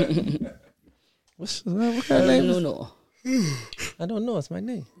 what kind of name? No. I don't know. It's my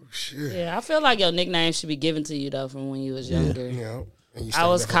name. Shit. Yeah, I feel like your nickname should be given to you though from when you was younger. Yeah. And you I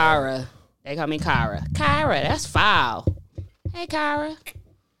was stay back Kyra. They call me Kyra. Kyra, that's foul. Hey Kyra.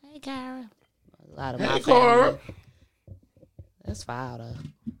 Hey Kyra. A lot of my family. That's foul though.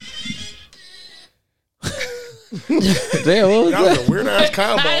 Damn, what was That was a weird ass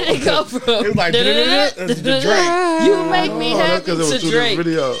combo. How did it go from? It was like the Drake. You make me happy Because it was to two Drake.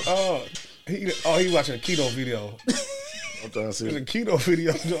 different videos. He watching a keto video. I'm trying to It was a see. keto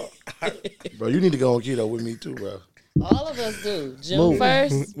video. dog. Bro, you need to go on keto with me too, bro. All of us do. June Move.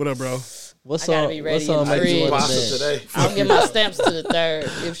 1st. What up, bro? What I gotta song? be What ready song in the makes you want to Pasta dance? today. I'll get my stamps to the 3rd.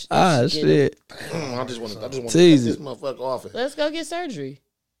 If she get it. Shit. I just want to cut Tease this it. motherfucker off it. Let's go get surgery.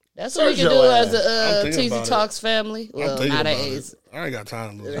 That's what we Surgery can do your as ass. a I'm thinking TZ about Talks family. I'm Well, thinking about nowadays. it. I ain't got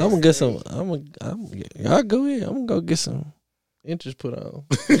time to lose. I'm gonna get some. Y'all go ahead. I'm gonna go get some interest put on.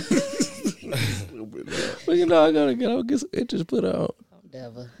 Well, you know, I'm gonna get some interest put on.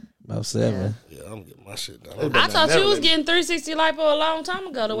 Never. About 7. Yeah, I'm getting my shit done. I thought you was getting 360 lipo a long time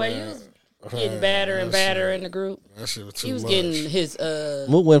ago. The way you was getting badder and badder in the group. That shit was too He was much. getting his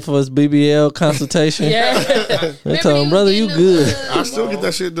Mook went for his BBL consultation. yeah. They told him, brother, you good. I still get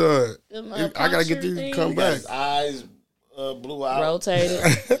that shit done. I gotta get these to come back. His eyes blew out. Rotated.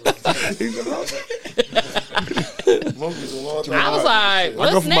 Monkeys a long time. I was like,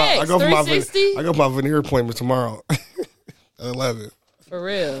 what's next? 360? I go for my veneer appointment tomorrow. At 11. For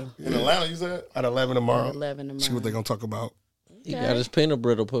real. In Atlanta, you said? At 11 tomorrow. 11 tomorrow. See what they gonna talk about. He got his peanut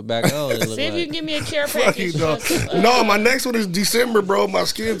brittle put back on. See if you can give me a care package. No, my next one is December, bro. My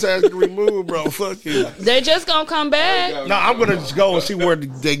skin tags get removed, bro. Fuck you. They just gonna come back. No, I'm gonna just go and see where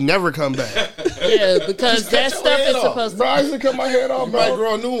they never come back. Yeah, because that stuff is supposed to. Bro, I used to cut my head off, bro. Might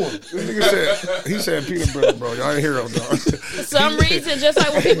grow a new one. This nigga he said peanut brittle, bro. Y'all ain't hear him, dog. For some reason, just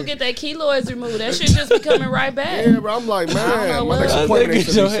like when people get their keloids removed, that shit just be coming right back. Yeah, bro. I'm like, man, my next appointment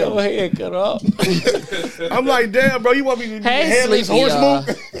get your head cut off. I'm like, damn, bro. You want me to do the headless horse move?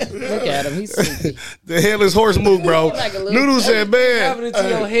 Look at him, he's sleepy. The headless horse move, bro. Like Noodle said, man. Happening to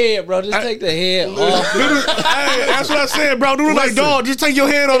your head, bro. Just take the head off. Noodle, hey, that's what I said, bro. Noodle like, dog, just take your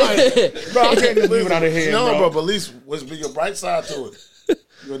head off. Like, bro, I can't just leave it out of head, No, bro. but at least what's be your bright side to it?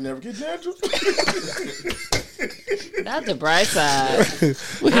 You'll never get natural. That's the bright side.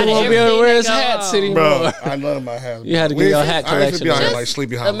 We won't be able to wear his hats anymore. Bro, I love my hat. You had to get your hat collection. I ain't finna be out here like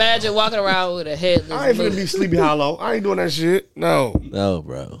Sleepy Hollow. Imagine walking around with a headless. I ain't finna be Sleepy Hollow. I ain't doing that shit. No,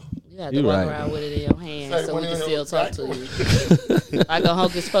 bro. You have to walk around with it in your hand so we can still talk to you. Like a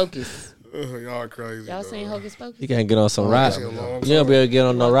Hocus Pocus. Y'all crazy. Y'all seen Hocus Pocus? You can't get on some rides. You don't be able to get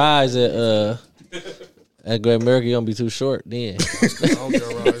on no rides at Great America. You don't be too short then.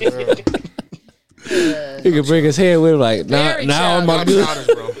 He can bring his head with him like, now I'm my good.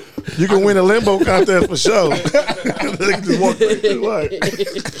 You can win a limbo contest for sure. They can just walk right through life.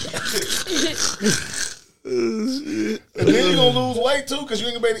 And then you're going to lose weight too because you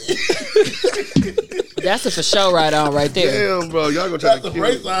ain't going to be able to eat. That's a for sure right on right there. Damn, bro. Y'all gonna try That's to the kill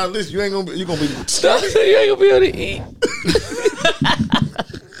bright me. side. Listen, you ain't going to be. You're going to be. Stop saying you ain't gonna be able to eat.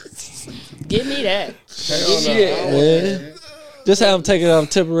 Give me that. Shit, man. Just have him take it off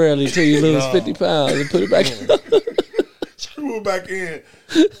temporarily until you lose 50 pounds and put it back in. Screw it back in.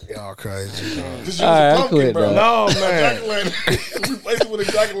 Y'all crazy. Just use All right, a I pumpkin, quit, bro. though. No, man. Replace it with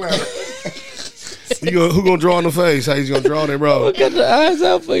a jack-o'-lantern. Who gonna draw on the face? How you gonna draw there, bro? Get the eyes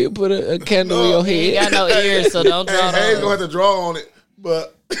out for you. Put a candle in your He head. ain't got no ears, so don't draw Hey, he's those. gonna have to draw on it,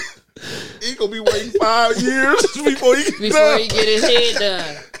 but he gonna be waiting 5 years before he get Before he get his head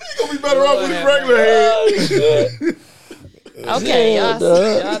done. He gonna be better off with his regular head. Okay, y'all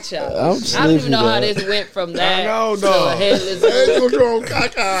chill. I'm I don't sleepy, even know how dog. this went from that know, to dog. a headless Hey, he's gonna draw on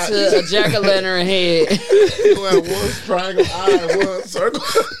cockeyed. to a jack-o'-lantern head. He gonna have one triangle eye and one circle.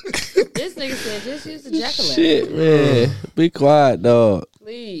 This nigga said just use the jack-o'-lantern. Shit, man. Be quiet, dog.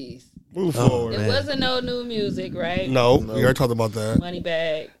 Please. Move forward. It wasn't no new music, right? No, we already talked about that. Money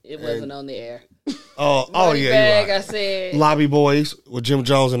Bag, it wasn't on the air. Oh Money yeah, Bag, you're I right. said, Lobby Boys with Jim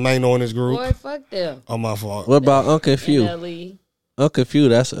Jones and Mano in his group. boy, fuck them. Oh, my fault. What about Uncle Few? NLE. Uncle Few,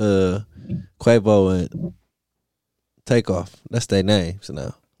 that's Quavo and Takeoff. That's their names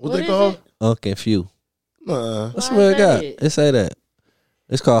now. What What they is call? it? Uncle Few. That's Why what is it got. that? It say that.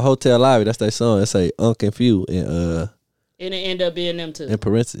 It's called Hotel Lobby. That's their song. It say Uncle Few in And it end up being them too. in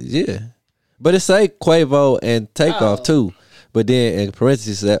parentheses. Yeah. But it say Quavo and Takeoff Oh. too. But then in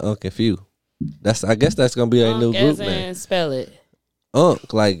parentheses it say Uncle Few. I guess that's gonna be a new group as in name. spell it.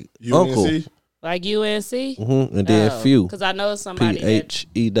 Unc, like uncle. UNC? Like UNC? And then Few. Because I know somebody that name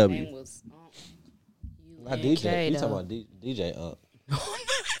PHEW. was Not UNK, DJ. You though. talking about DJ Unc.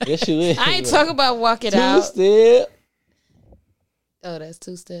 Yes, you is. I ain't talking about Walk It Out. Two-step. Oh, that's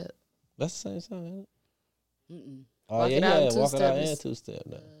two-step. That's the same song, ain't it? Mm-mm. Oh, Walk yeah, It Out yeah. and Walk It Out Two-Step and is- Two-Step.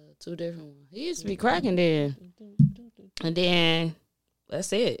 Now. Two different ones. He used to be cracking then. And then,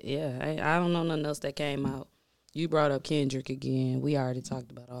 that's it. Yeah, I don't know nothing else that came out. You brought up Kendrick again. We already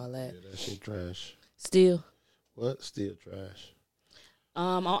talked about all that. Yeah, that shit trash. Still. What? Still trash.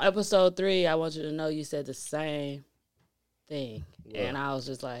 On episode 3, I want you to know you said the same thing. What? And I was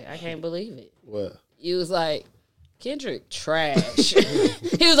just like, I can't believe it. What? You was like, Kendrick trash.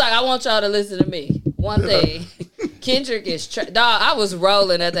 He was like, I want y'all to listen to me. One thing, Kendrick is trash. Dog, I was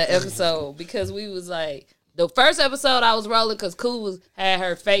rolling at that episode because we was like, the first episode I was rolling because Cool had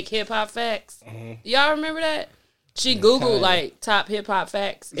her fake hip hop facts. Y'all remember that? She Googled like top hip hop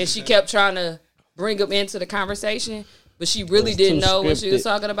facts and she kept trying to bring them into the conversation, but she really didn't too know what she was scripted.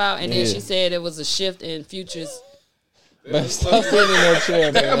 talking about. And then Yeah. she said it was a shift in Future's. Man, stop sitting in that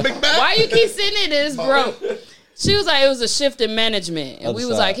chair, man. Why you keep sitting in this, bro? She was like, it was a shift in management. And Other we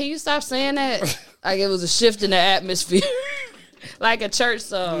was side. like, can you stop saying that? Like it was a shift in the atmosphere. Like a church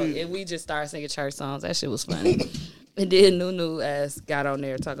song. And we just started singing church songs. That shit was funny. And then Nunu ass got on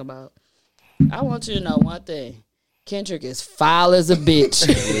there talking about, I want you to know one thing. Kendrick is foul as a bitch.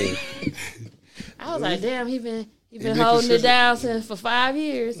 I was like, damn, he been holding it down for 5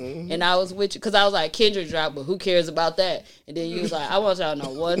 years. And I was with you because I was like, Kendrick dropped, but who cares about that? And then you was like, I want y'all to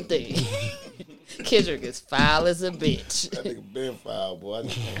know one thing. Kendrick is foul as a bitch. That nigga been foul, boy.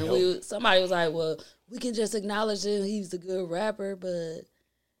 And somebody was like, well, we can just acknowledge that he's a good rapper, but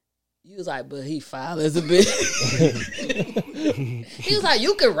you was like, but he foul as a bitch. He was like,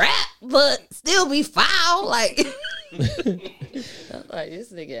 you can rap, but still be foul. Like, I'm like,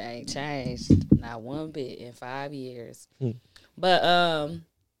 this nigga ain't changed not one bit in 5 years. But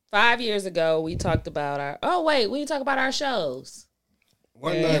 5 years ago, we talked about we talk about our shows.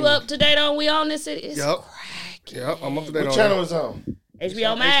 You up to date on We Own This City? It's cracking. Yep, I'm up to date on What channel is on?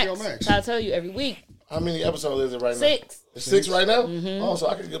 HBO Max. I tell you every week. How many episodes is it right 6. now? It's 6 right now? Mm-hmm. Oh, so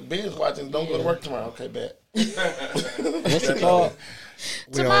I can get binge watching. Don't go to work tomorrow. Okay, bet. What's it called?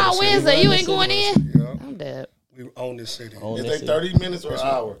 Tomorrow Wednesday. You ain't going in? Yeah. I'm dead. We own this city. Is they 30 minutes or an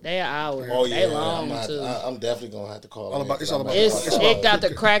hour? They an hour. Oh, yeah. They long, too. I'm definitely going to have to call It's all about it got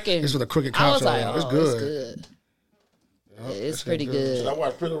the cracking. It's with a crooked I was concept. like, It's good. It's pretty good. Should I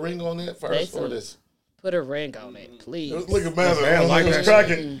watch Put a Ring on it first or this? Put a ring on it, please. Look at man like it's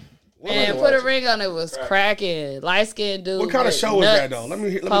cracking. Man, Put a Ring on it was cracking. Light skinned dude. What kind of show is that though? Let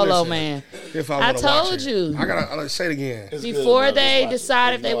me Polo listen. Man. If I told watch you. I gotta say it again. Before they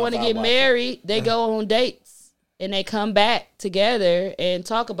decide if they want to get married, they go on dates and they come back together and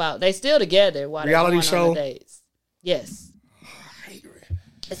talk about. They still together while reality they're show. On the dates. Yes.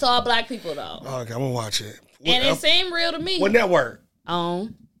 It's all black people though. Okay, I'm gonna watch it. And it seemed real to me. What network?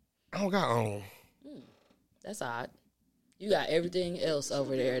 OWN. I don't got OWN. That's odd. You got everything else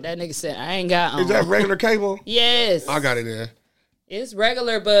over there. That nigga said, I ain't got OWN. Is that regular cable? Yes. I got it there. It's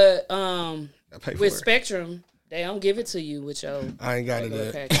regular, but with it. Spectrum, they don't give it to you with your I ain't got it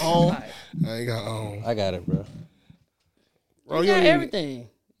regular there. package. I ain't got OWN. I got it, bro. You got everything.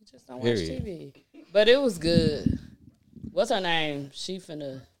 You just don't watch TV. But it was good. What's her name? She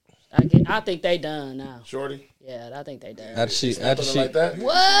finna... I think they done now. Shorty? Yeah, I think they done. After she like that?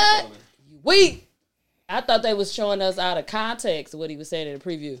 What? You weak. I thought they was showing us out of context what he was saying in the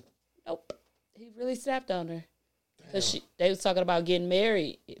preview. Nope. He really snapped on her. Because they was talking about getting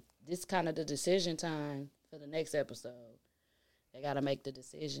married. This kind of the decision time for the next episode. They got to make the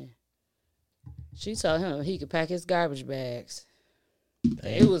decision. She told him he could pack his garbage bags.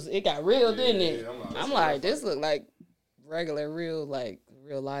 It got real, didn't it? I'm like, this look like regular, real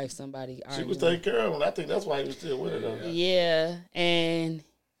life somebody arguing. She was taking care of him. I think that's why he was still with her, though. Yeah, and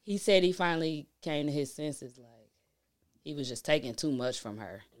he said he finally came to his senses. Like, he was just taking too much from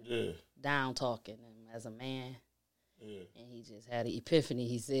her. Yeah. Down talking him as a man. Yeah. And he just had an epiphany,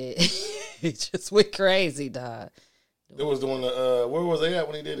 he said. He just went crazy, dog. It was doing where was they at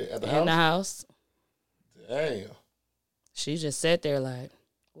when he did it? At the house? In the house. Damn. She just sat there like,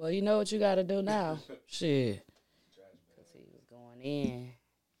 well, you know what you got to do now? Shit. Because he was going in.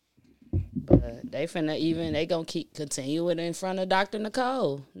 But they gonna continue it in front of Dr.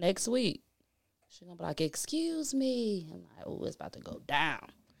 Nicole next week. She gonna be like, excuse me. I'm like, oh, it's about to go down.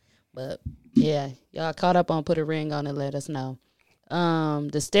 But yeah, y'all caught up on Put a Ring on it, let us know.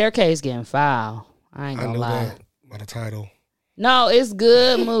 The staircase getting foul. I ain't gonna lie. That by the title. No, it's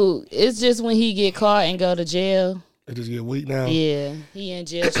good mood. It's just when he get caught and go to jail. It just get weak now. Yeah, he in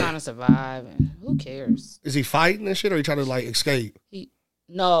jail trying to survive, and who cares? Is he fighting and shit, or he trying to like escape?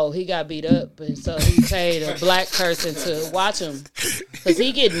 No, he got beat up, but so he paid a black person to watch him because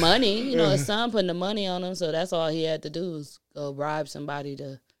he get money. You know, his son putting the money on him, so that's all he had to do was go bribe somebody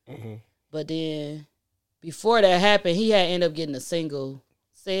to. Mm-hmm. But then before that happened, he had ended up getting a single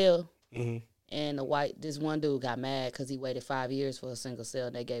cell, and this one dude got mad because he waited 5 years for a single cell,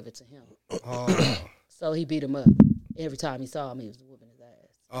 and they gave it to him. So he beat him up every time he saw him. He was whooping his ass.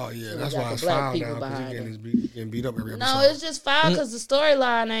 Oh yeah, so that's why it's foul now because he's getting beat up every episode. No, it's just foul because the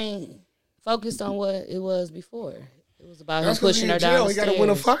storyline ain't focused on what it was before. It was about him pushing her down the stairs. He got to win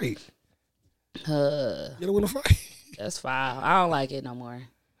a fight. You got to win a fight. That's foul. I don't like it no more.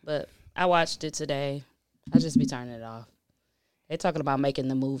 But I watched it today. I just be turning it off. They're talking about making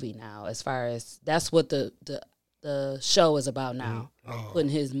the movie now. As far as that's what the show is about now,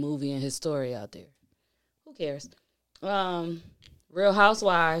 putting his movie and his story out there. Who cares? Real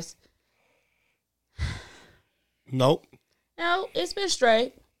Housewives. Nope. No, it's been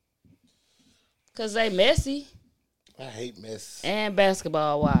straight. Because they messy. I hate mess. And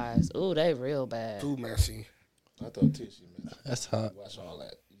Basketball Wives. Ooh, they real bad. Too messy. I thought Tishy messy. That's hot. Watch all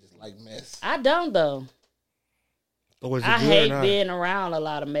that. You just like mess. I don't, though. I hate being around a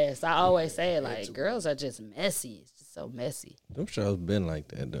lot of mess. I always say it like, girls are just messy. It's just so messy. Them shows been like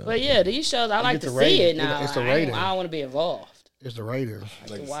that, though. But yeah, these shows, I like to see it now. It's the rating. I don't want to be involved. It's the ratings.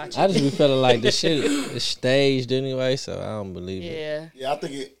 I just be feeling like the shit is staged anyway, so I don't believe it. Yeah, I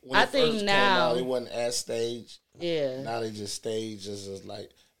think when it first came out, it wasn't as staged. Yeah. Now they just stage. It's just like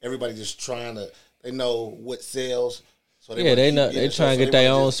everybody just trying to. They know what sells. So they try and get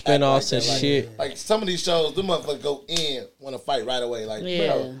their own spinoffs and shit. Like some of these shows, the motherfuckers go in, want to fight right away. Like,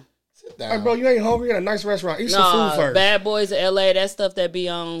 bro, sit down. Hey, bro, you ain't hungry at a nice restaurant. Eat some food first. Bad Boys of LA, that stuff that be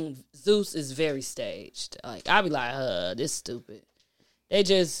on Zeus is very staged. Like, I be like, this stupid. They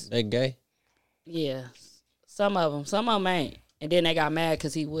gay? Yeah. Some of them ain't. And then they got mad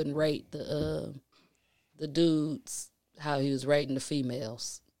because he wouldn't rate the dudes how he was rating the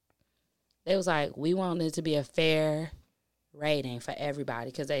females. They was like, we want it to be a fair rating for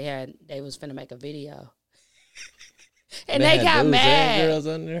everybody because they was finna make a video. And they got mad. Girls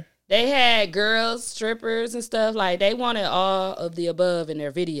on there? They had girls, strippers and stuff. Like, they wanted all of the above in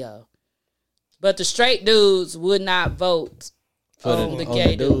their video. But the straight dudes would not vote on the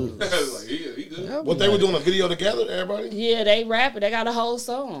gay dudes. Like, he good. What, they were doing a video together, everybody? Yeah, they rapping. They got a whole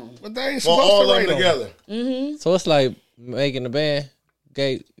song. But they ain't supposed all to of rate them together. Mm-hmm. So it's like making the band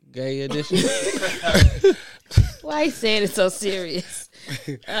gay edition. Why he saying it so serious?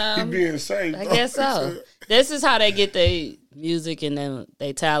 He being safe. I guess so. This is how they get their music and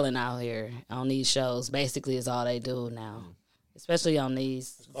they talent out here on these shows. Basically, is all they do now, especially on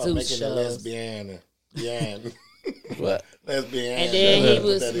these Zeus shows. Lesbian. What? Lesbian. And then he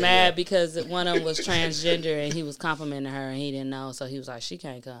was mad because one of them was transgender and he was complimenting her and he didn't know, so he was like, "She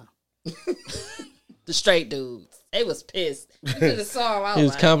can't come." The straight dudes, they was pissed. The song, he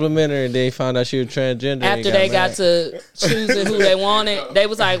was complimenting her and they found out she was transgender. After they got to choosing who they wanted, they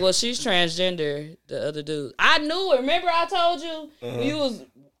was like, "Well, she's transgender." The other dude, I knew it. Remember, I told you you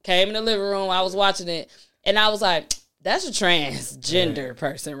came in the living room. I was watching it, and I was like, "That's a transgender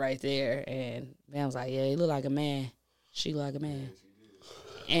person right there." And man was like, "Yeah, he look like a man. She look like a man."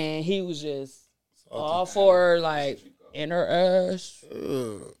 And he was just all for her, like in her ass,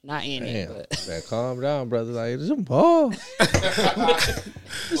 not in it. But calm down, brother. Like, it's a ball.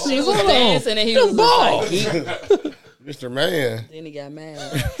 She was dancing, and he was like, Mr. Man. Then he got mad.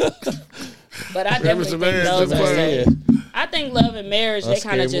 But I definitely think those are safe. I think Love and Marriage, they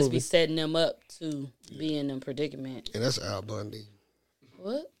kind of just be setting them up to be in them predicament. And that's Al Bundy.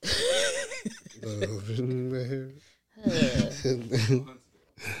 What?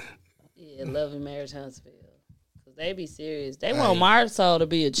 Yeah, Love and Marriage Huntsville. Because they be serious. They want Marcel to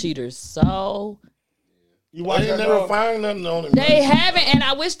be a cheater so... You watch that? Never find nothing on him. They haven't, and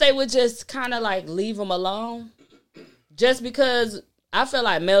I wish they would just kind of like leave him alone. Just because I feel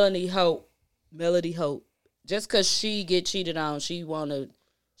like Melody Hope, just because she get cheated on, she wanted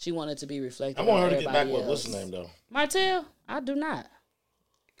to be reflected. I want her to get back else. with what's his name though? Martell? I do not.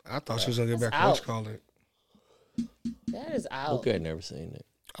 I thought she was gonna get back. What's called it? That is out. Okay, never seen it.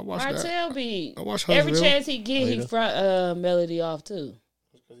 I watched Martell that. be I watched every chance he get, he front Melody off too.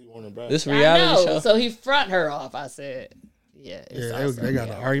 This reality show, so he front her off. I said, yeah. They got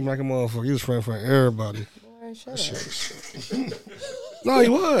an argument like a motherfucker. He was front everybody. Boy, shut up. No, he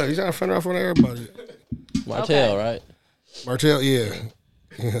was. He's trying to front her off front of everybody. Martell, right? Martell, yeah.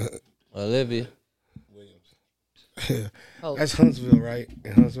 Olivia. Yeah. That's Huntsville, right?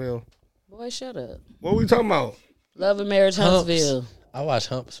 In Huntsville. Boy, shut up. What we talking about? Love and Marriage Huntsville. I watch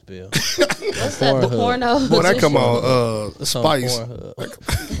Humpsville. What's that? The porno? Boy, that come on Spice.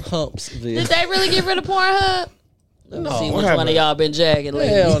 Humpsville. Did they really get rid of Pornhub? Let me see which one of y'all been jagging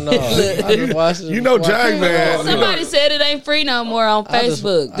lately. Hell no. I just watched it. You know Jag, man. Somebody said it ain't free no more on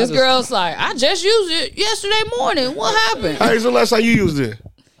Facebook. This girl's like, I just used it yesterday morning. What happened? Hey, so last time you used it?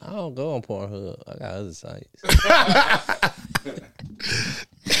 I don't go on Pornhub. I got other sites.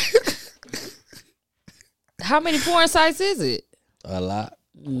 How many porn sites is it? A lot.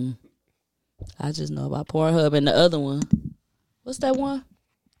 I just know about Pornhub and the other one. What's that one?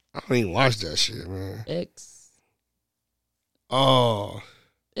 I don't even watch that shit, man. X. Oh.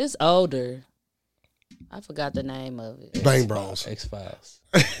 It's older. I forgot the name of it. Bang Bros. X-Files.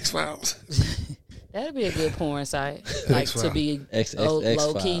 X-Files. That'd be a good porn site. Like to be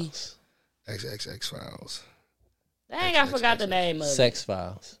low key. X-Files. Dang, I forgot the name of it. Sex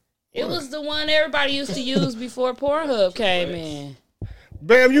Files. It was the one everybody used to use before Pornhub came in.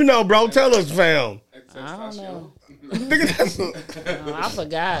 Bam, you know, bro. Tell us, fam. I don't know. Nigga, that's I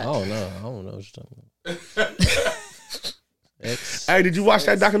forgot. I don't know what you're talking about. Hey, did you watch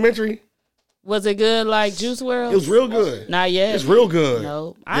that documentary? Was it good like Juice WRLD? It was real good. Not yet. It's real good.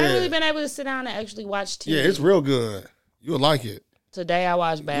 No. I ain't really been able to sit down and actually watch TV. Yeah, it's real good. You'll like it. Today I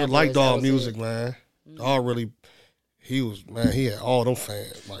watched Bad Boys. You like Dog music, man. Dog really... He had all them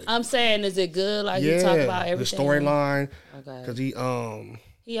fans. Like, I'm saying, is it good? Like, you talk about everything? The storyline. Okay. Because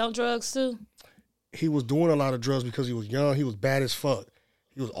he on drugs, too? He was doing a lot of drugs because he was young. He was bad as fuck.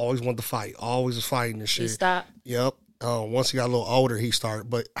 He was always wanting to fight. Always was fighting and shit. He stopped? Yep. Once he got a little older, he started.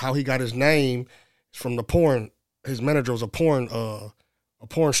 But how he got his name is from the porn his manager was a porn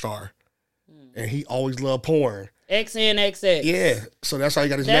star, and he always loved porn. XNXX. Yeah, so that's how he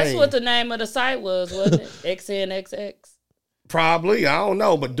got his That's name. what the name of the site was, wasn't it? XNXX. Probably, I don't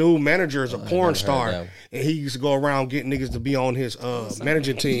know, but dude, manager is a porn star, and he used to go around getting niggas to be on his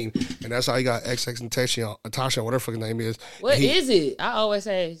managing team, and that's how he got XX Natasha, whatever fucking name is. What is it? I always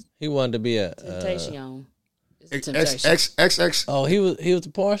say he wanted to be a Temptation. XX. Oh, he was a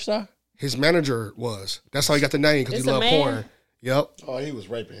porn star. His manager was. That's how he got the name because he loved porn. Yep. Oh, he was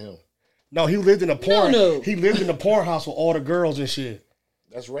raping him. No, he lived in a porn. No. He lived in the porn house with all the girls and shit.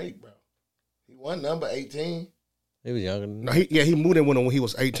 That's rape, bro. He wasn't number 18. He was younger than No, he moved in with him when he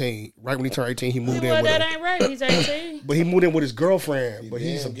was 18. Right when he turned 18, he moved in with that him. ain't right. He's 18. But he moved in with his girlfriend. But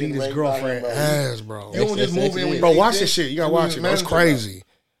he used to beat his girlfriend ass, bro. You don't just move in with Bro, watch this shit. You gotta watch it. That's crazy.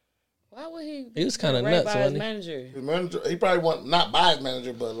 Why would he? He was kind of raped nuts, by his wasn't he? manager. His manager, he probably wasn't not by his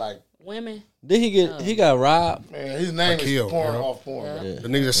manager, but like Women. Did he get? He got robbed. man, his name is killed, porn bro. off porn. Bro. The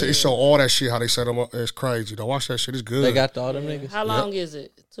niggas that say, it show all that shit, how they set him up. It's crazy. Though. Watch that shit. It's good. They got all them niggas. How long is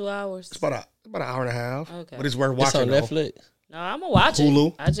it? 2 hours? It's about an hour and a half. Okay. But it's worth It's watching. on though. Netflix. No, I'm gonna watch Hulu?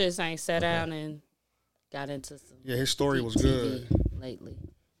 it. I just ain't sat down and got into some. Yeah, his story was TV good. lately.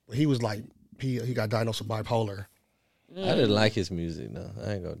 But he was like, he got diagnosed with bipolar. I didn't like his music. No,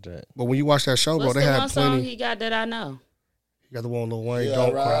 I ain't gonna jack. But when you watch that show, bro, What's they the had one song plenty. he got that I know? He got the one with Lil Wayne, Yeah,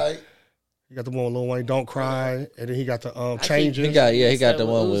 Don't Cry. right. He got the one with Lil Wayne, Don't Cry. And then he got the Changes. He got the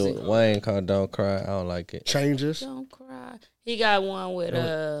With one Uzi. with Wayne called "Don't Cry." I don't like it. Changes. Don't cry. He got one with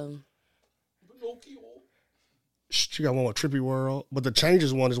She got one with Trippy World. But the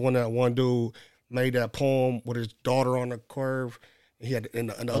Changes one is one that one dude made that poem with his daughter on the curve. And he had and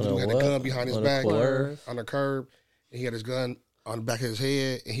the other dude had the gun behind his back on the curb. And he had his gun on the back of his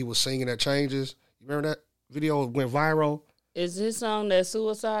head. And he was singing that Changes. You remember that video went viral? Is his song that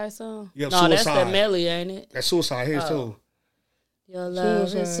Suicide song? Yeah, no, that's Suicide. the Melly, ain't it? That Suicide his too. Your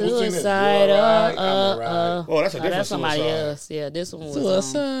love is Suicide. suicide. Oh, that's a different that's somebody Suicide. else. Yeah, this one was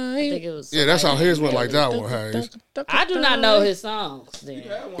Suicide. I think it was. Yeah, that's how somebody his went Melly. like that one, Hayes. I do not know his songs. Then.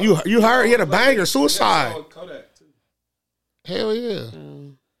 You heard he had a banger, Suicide. Kodak too. Hell yeah.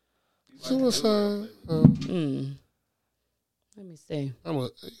 Suicide. Let me see.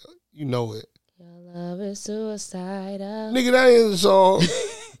 You know it. Your love is suicidal. Nigga, that ain't the song.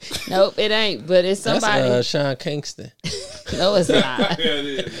 Nope, it ain't. But it's somebody. That's Sean Kingston. No, it's not. Yeah, it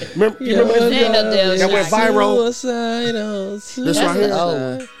is. Remember It ain't no damn that went Sean. viral? Suicidal. This right here.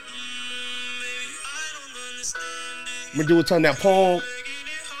 old. Remember dude telling that poem?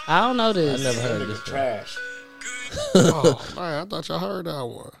 I don't know this. I never heard this. Trash. Oh, man, I thought y'all heard that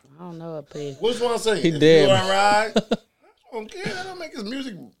one. I don't know up here. Which one say? He If dead. You alright? I don't care. That don't make his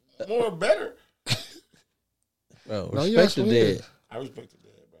music more better. Bro, No, you respect the actually dead. is. I respect the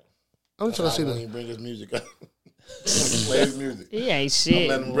dead, bro. I'm trying to see When that. he bring his music up. Play his music. He ain't shit.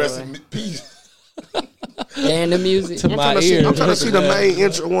 Let him rest in peace. And the music. To my ears. I'm trying to see the main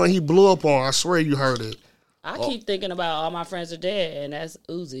intro one he blew up on. I swear you heard it. I keep thinking about All My Friends Are Dead, and that's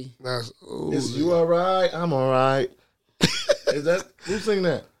Uzi. That's Is you alright? I'm alright. Is that who's singing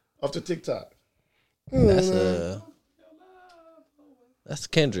that? Off the TikTok. That's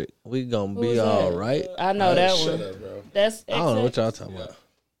Kendrick. We gonna be Who's that? all right. I know that Shut one. up, bro. That's I don't know what y'all talking about.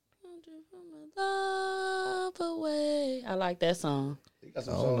 Love away. I like that song. He got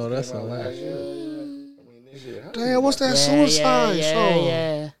some I don't songs know that came out song. last year. I mean, this year. How damn. What's that Yeah, Suicide yeah, song?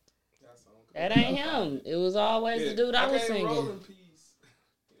 yeah. That ain't him. It was always the dude I was can't roll singing. in peace.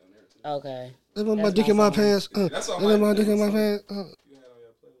 Okay. Let my dick in my pants. That's all Let my my dick in my pants.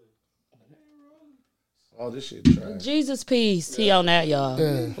 Oh, this shit trash. Jesus Peace. He on that, y'all.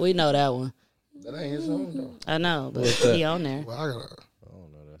 Yeah. We know that one. That ain't his song though. I know, but he on there. Well, I gotta.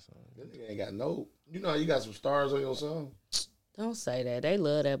 This nigga ain't got no. You know, you got some stars on your song. Don't say that. They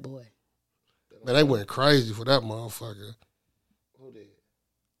love that boy. Man, they went crazy for that motherfucker. Who did?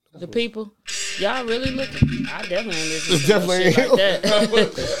 The people. Y'all really looking? I definitely ain't listening It's to no definitely shit like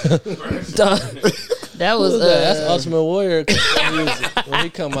that. Dog, that was That's Ultimate Warrior music when he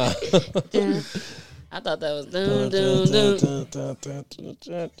come out. I thought that was doom doom doom.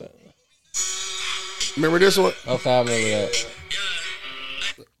 Remember this one? Okay, I remember that.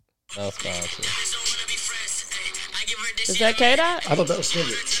 That was fine too. Is that K Dot? I thought that was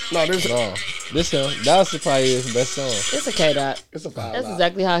Kendrick. No, this. No, this him. That was probably his best song. It's a K Dot. It's a foul That's dot.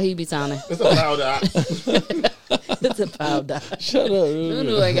 exactly how he be sounding. It's a foul dot. It's a foul dot. Shut up.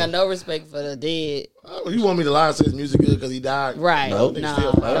 Nunu ain't got no respect for the dead. You want me to lie and say his music good because he died? Right. Nope. No,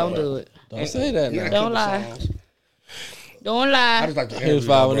 Still foul, don't bro. do it. Don't say that now. Don't lie. Don't I lie. just like the He was interview,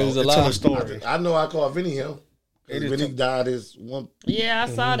 fine when bro. he was It alive. tell a story. I know I called Vinny him. It is Vinny tough. died his one. Yeah,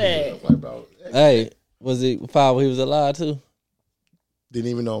 I saw that. Like, bro, Hey, Was he foul when he was alive too? Didn't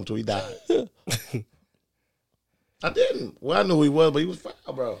even know him until he died. I didn't. Well, I knew who he was, but he was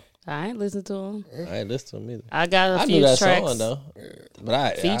foul, bro. I ain't listened to him. I ain't listen to him either. I got a I few knew that tracks song though,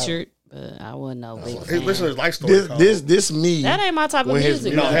 but featured. But I wasn't no big His fan. listen to his life story. This me. That ain't my type of When his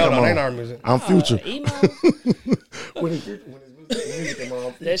music. No, music hell come no, on. that ain't our music. I'm Future. Emo. When his music come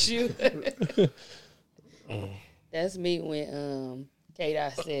on, That's you. That's me when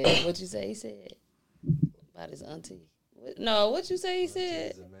K-Dot said, what you say he said about his auntie. What you say he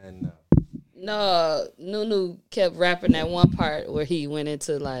said? No, Nunu kept rapping that one part where he went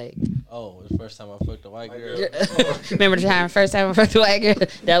into like, oh, the first time I fucked a white girl. remember the first time I fucked a white girl?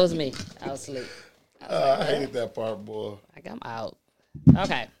 That was me. I was asleep. I hated that part, boy. Like, I'm out.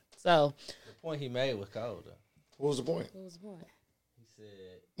 Okay, so. The point he made was cold though. What was the point? What was the point? He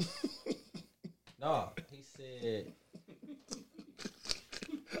said, no, he said,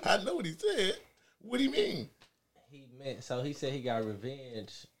 I know what he said. What do you mean? He said he got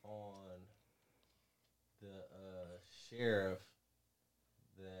revenge on the sheriff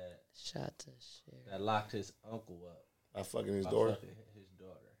Shot the sheriff that locked his uncle up. I fucking his daughter. His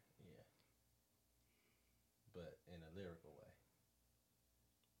daughter, yeah. But in a lyrical way.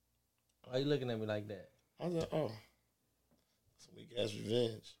 Why you looking at me like that? I was like, oh, some weak ass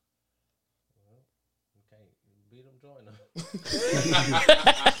revenge. Beat him, join him.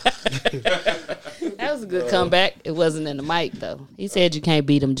 That was a good comeback. It wasn't in the mic though. He said you can't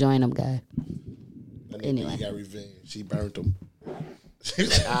beat him, join him, guy. Anyway, he got revenge. She burnt him.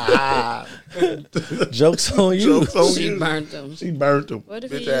 She's like, Jokes on you. she burnt him. She burnt him. What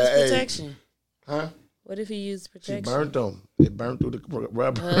if he Bitch used ass, protection? Huh? What if he used She protection? burnt them. It burned through the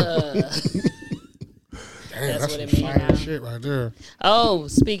rubber. Damn, That's that's what some it mean fire now. shit right there. Oh,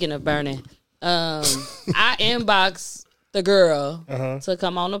 speaking of burning, I inboxed the girl to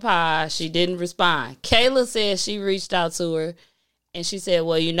come on the pod. She didn't respond. Kayla said she reached out to her, and she said,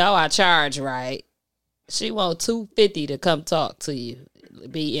 "Well, you know I charge, right?" She want $250 to come talk to you,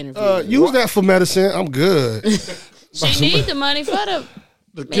 be interviewed. Use that for medicine. I'm good. She need the money for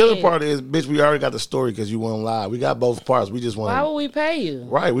The killer Man. part is, bitch, we already got the story because you won't lie. We got both parts. We just want Why would we pay you?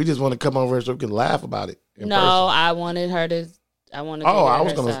 Right. We just want to come over so we can laugh about it. No, I wanted her to. I wanted to Oh, hear I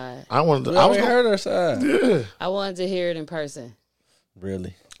was her gonna. side. I wanted. We To, I was already gonna. heard her side. Yeah. I wanted to hear it in person.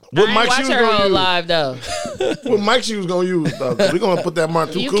 Really? What I mic ain't she watch was her gonna whole use? live though. What mic she was gonna use though? We're gonna put that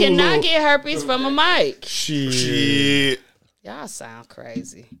mark too You cool. cannot get herpes from a mic. Shit. Y'all sound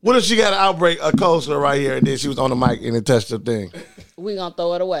crazy. What if she got an outbreak, a cold sore right here, and then she was on the mic and it touched the thing? We gonna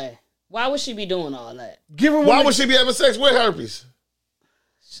throw it away. Why would she be doing all that? Give her Why one. would she be having sex with herpes?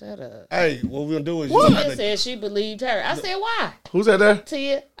 Shut up. Hey, what we gonna do is Tia said she believed her. I said why? Who's that there?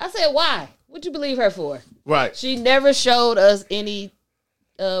 Tia, I said why? What'd you believe her for? Right. She never showed us any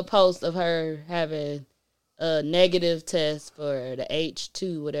post of her having a negative test for the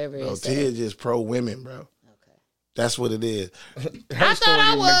H2, whatever it Bro, is. Tia just pro women, bro. Okay. That's what it is. I thought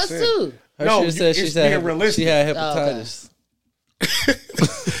I was too. Her No, shit said it's being realistic. she had Oh, okay. hepatitis.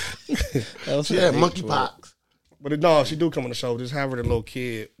 That was She had her H word. monkeypox. But no, she do come on the show. Just have her the little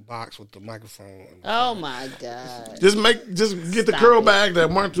kid box with the microphone. Oh my God. Just get the Stop curl it. bag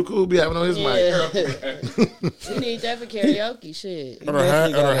that Martin Too Cool be having on his mic. We need that for karaoke shit. Or her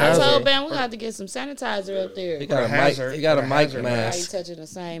I hazard. told Ben we got to get some sanitizer up there. He got a mic. hazard. He got a Or a mic hazard. Why you mask. touching the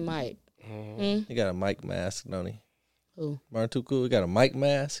same mic? He got a mic mask, don't he? Who? Martin Too Cool. He got a mic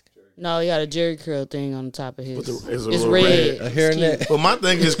mask. No, he got a Jerry curl thing on the top of his. It's a It's little red. A It's hairnet. cute. But my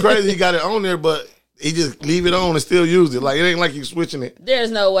thing is crazy. He got it on there, but he just leave it on and still use it. Like it ain't like he's switching it. There's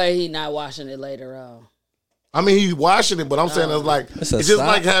no way he not washing it later on. I mean, he's washing it, but I'm saying it's like It's it's a just sock.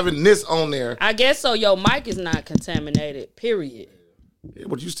 like having this on there. I guess so. Your mic is not contaminated. Period. Yeah,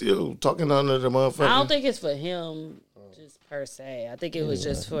 but you still talking under the motherfucker. I don't think it's for him just per se. I think it was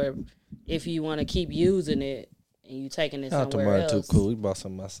just for if you want to keep using it and you taking it Shout out to somewhere Martin else. Too Cool. He bought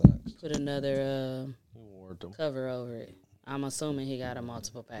some of my socks. Put another He wore them. cover over it. I'm assuming he got a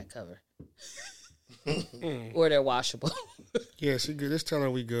multiple pack cover. Or they're washable. Yeah, she good. Just tell her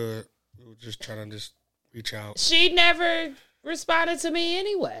we good. We were just trying to just reach out. She never responded to me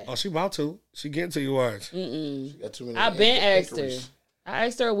anyway. Oh, she about to. She getting to you once. Got too many I've been asked her. inquiries. I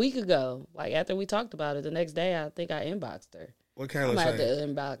asked her a week ago. Like after we talked about it, the next day I think I inboxed her. What I'm kind gonna of have say? to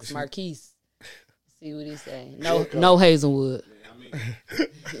inbox Marquise. See what he's saying. No Hazelwood.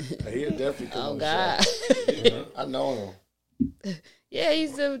 He'll definitely come Oh on the God. show. I know him. Yeah,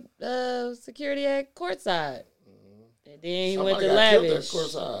 he's the security at courtside. And then he went Somebody to got killed Lavish. at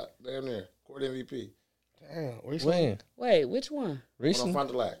courtside, down there, court MVP. Damn, what you say? When? Wait, which one? On Recently? Fond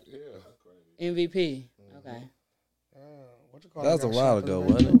du Lac. Yeah. MVP. Okay. What you call That was it? a while Got ago,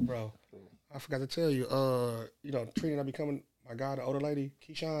 shot wasn't too, it? bro? I forgot to tell you. Trina, I becoming my guy, the older lady,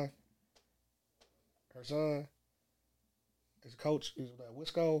 Keyshawn. Her son is a coach. He's at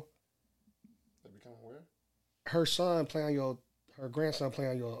Wisco. They becoming where? Her son her grandson play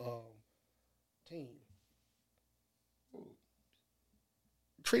on your team.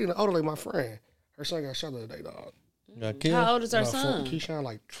 Trina, the older lady, my friend. Her son got shot the other day, dog. How old is her son? Keyshawn,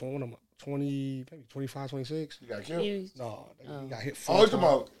 like 20, maybe 25, 26. You got killed? No, he got hit. Oh, you talking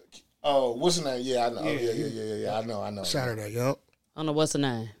about, what's the name? Yeah, I know. Yeah, I know. Saturday, yup. I don't know what's the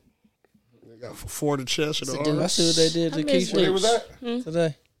name. They got 4 to chest. I see what they did to Keisha. Where was that?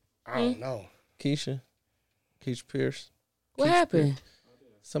 Today. I don't know. Keisha Pierce. What happened?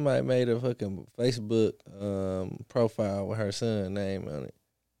 Somebody made a fucking Facebook profile with her son name on it.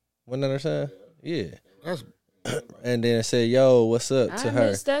 Wasn't that her son? Yeah. And then it said, "Yo, what's up?" to her.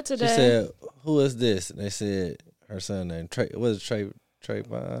 Missed that today. She said, "Who is this?" And they said her son name.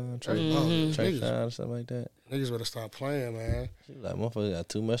 Trayvon, or something like that. Niggas better stop playing, man. She was like, "Motherfucker got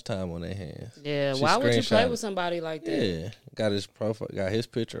too much time on their hands." Yeah, why would you play with somebody like that? Yeah, got his profile, got his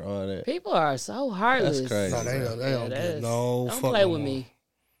picture on it. People are so heartless. That's crazy. No, they don't get no fuck. Don't play with me.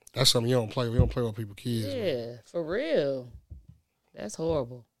 That's something you don't play with. You don't play with people's kids. Yeah, man. For real. That's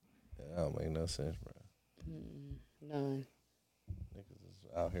horrible. Yeah, that don't make no sense, bro. None. Niggas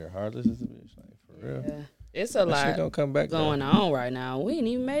is out here heartless as a bitch, like for real. Yeah. It's a lot gonna come back going on right now. We ain't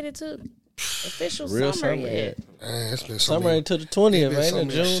even made it to official summer yet. Man, it's been so summer many, ain't to the 20th, man. so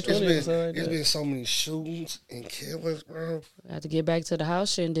June 20th. It's been so many shootings and killings, bro. We have to get back to the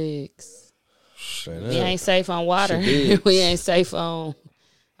house shindigs. Straight We up. ain't safe on water. We ain't safe on.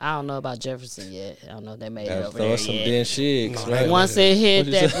 I don't know about Jefferson yet. I don't know if they made it over there some yet. den shigs, right? Once it hit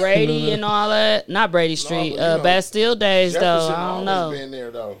that Brady and all that, not Brady Street, Bastille days though. I don't know. Been there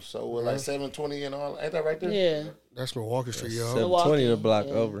though, so we're like 720 and all. Ain't that right there? Yeah, that's Milwaukee Street, y'all. 720 the block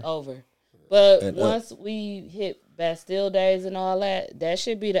over. But and once we hit Bastille days and all that, that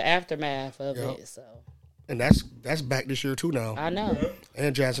should be the aftermath of it. So. And that's back this year too now. I know.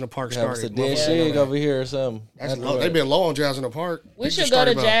 And Jazz in the Park started. It's a dead shig over here or something. They've been low on Jazz in the Park. We should go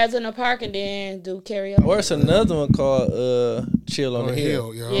to Jazz in the Park and then do karaoke. Or it's another one called Chill on the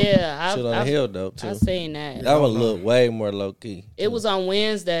Hill. Yeah, Chill on the Hill dope too. I seen that. That one looked way more low key. It was on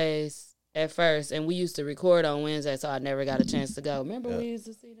Wednesdays at first, and we used to record on Wednesdays, so I never got a chance to go. Remember we used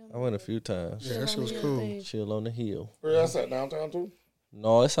to see them? I went a few times. Yeah, that shit was cool. Chill on the Hill. Where that's at, downtown too?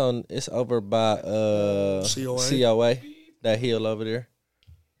 No, it's over by COA. That hill over there.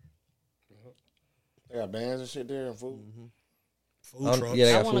 They got bands and shit there and food. Food trucks. Yeah,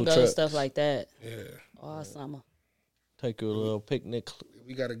 they got I want to go trucks. to stuff like that. Yeah. All summer. Take you a little picnic.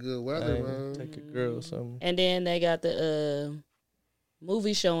 We got a good weather, man. Take a girl or something. And then they got the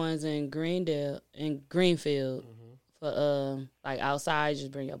movie showings in Greenfield for like outside.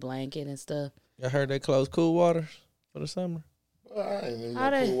 Just bring a blanket and stuff. I heard they closed Cool Waters for the summer. Well, I ain't even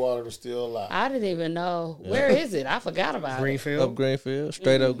know Cool Water was still alive. I didn't even know. Where is it? I forgot about Greenfield? Up Greenfield.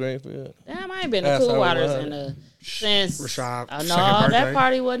 Straight up Greenfield. Damn, I ain't been to Cool Waters since Rashad. No, that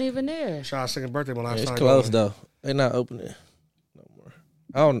party wasn't even there. Rashad's second birthday when I It's started closed going. though. They not opening no more.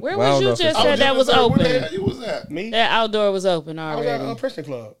 I don't. Where well, I was don't you know if just it's said that was open? Where was that? Me? That outdoor was open I was already. at Princeton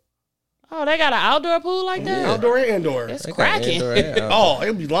Club. Oh, they got an outdoor pool like that? Yeah. Outdoor and indoor. It's They got cracking. indoor and outdoor. Oh,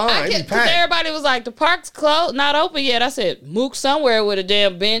 it'd be lying. It'd be Because packed. everybody was like, the park's closed, not open yet. I said, Mook somewhere with a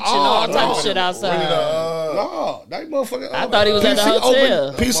damn bench and all type of shit outside. No, that motherfucker. I thought he was at the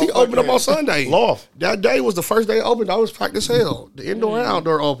hotel. PC opened up on Sunday. Loft. That day was the first day it opened. I was packed as hell. The indoor and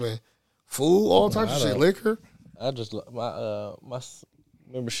outdoor open. Food, all types of shit. Liquor. I just my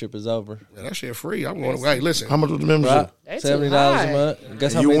membership is over. Yeah, that shit free. I'm going. Hey, listen. How much was the membership? They too $70 high. a month.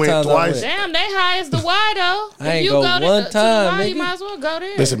 Guess how You many went times twice? I went? Damn, they high as the Y though. I If ain't you go go one to the time, Y, you nigga. might as well go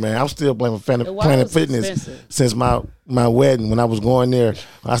there. Listen, man, I'm still blaming The Y Planet was Fitness expensive. since my wedding. When I was going there,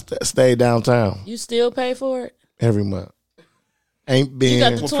 I stayed downtown You still pay for it? every month. Ain't been. You got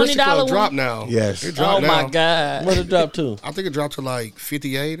the Well, Princeton $20 Club one? dropped now. Yes. It dropped Oh my now. God. What it dropped to? I think it dropped to like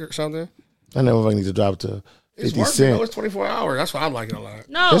 58 or something. I never need to drop to It's 50 worth it. though. cents. It's 24 hours. That's why I like it a lot.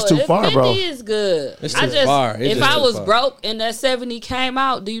 No, It's too far, 50 bro. is good. It's I too just, far. It's if just I too was far. broke and that 70 came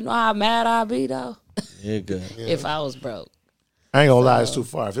out, do you know how mad I'd be though? Yeah, good. If I was broke. I ain't gonna lie, it's too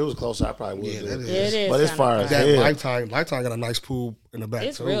far. If it was closer, I probably would. Yeah, do that it. is. Yeah, it is. But it's kinda far as far. That hell. Lifetime got a nice pool in the back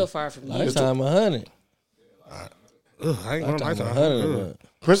It's too. real far from me. Lifetime 100. Ugh, I ain't going to Lifetime Lifetime. 100 a Ugh. month.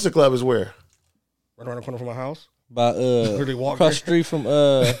 Princeton Club is where? Right around the corner from my house. By Literally walk across there. the street from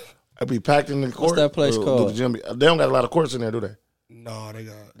I'd be packed in the court. that place Do called? the gym be- they don't got a lot of courts in there, do they? No,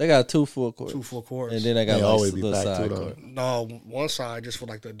 they got 2 full courts. 2 full courts. And then they got They like always be little packed side too, though. court. No, one side just for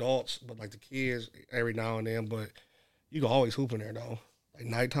like the adults, but like the kids every now and then. But you can always hoop in there though. At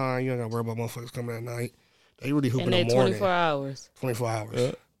nighttime, you ain't gotta worry about motherfuckers coming at night. They really hoop in the morning. 24 hours. 24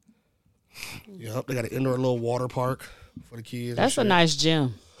 hours. Yep. They got an indoor little water park for the kids. That's a nice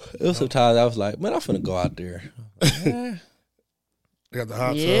gym. It was sometimes I was like, man, I'm finna go out there. They got the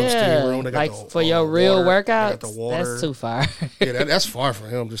hot tub, steam room. They got like for your real workouts. The water. That's too far. Yeah, that's far for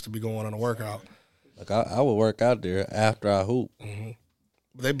him just to be going on a workout. Like I would work out there after I hoop. Mm-hmm.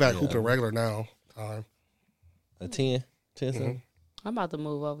 But they back hooping regular now. A 10 something. I'm about to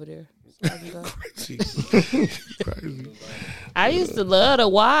move over there. Crazy. I used to love the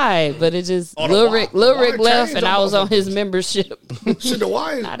Y, but it just Lil Rick left, and I was on his membership. Shit, the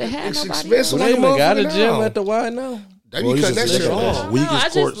Y, I didn't have it's nobody. expensive. They even got a gym at the Y now. They be cutting that shit off. I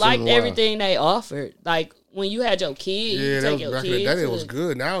just liked everything they offered. Like when you had your kids, you take your kids. That was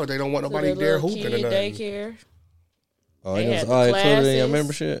good. Now they don't want nobody there hooping and nothing. Daycare. Oh, it was all included in your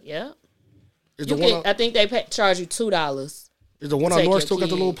membership. Yeah. I think they charge you $2. Is the one on North still got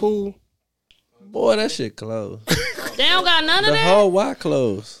the little pool? Boy, that shit closed. They don't got none of that? The whole Y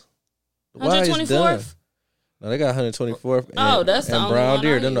closed. 124th? No, they got 124th that's the and only Brown one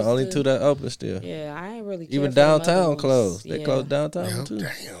Deer. I Them the only used two that open still. Yeah, I ain't really even downtown closed. They closed downtown too.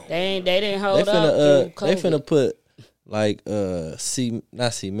 They didn't hold up. They finna put like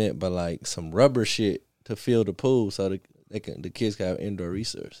not cement, but like some rubber shit to fill the pool so the kids can have indoor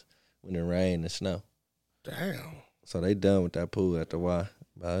resource when it rain and snow. Damn. So they done with that pool at the Y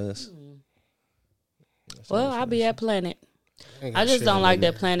by us. Well, I'll be at Planet. I just don't like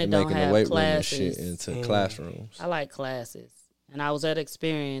that Planet don't have classes. Shit into classrooms. I like classes, and I was at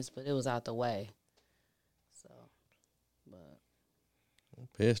Experience, but it was out the way. So, but I'm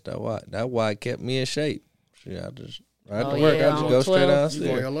pissed. That Y kept me in shape. Shit, I just right to work. I just go straight downstairs. You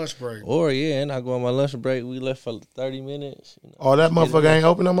go on your lunch break, or and I go on my lunch break. We left for 30 minutes. Oh, that motherfucker ain't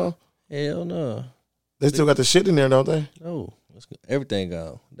open no more. Hell no. They still got the shit in there, don't they? No, everything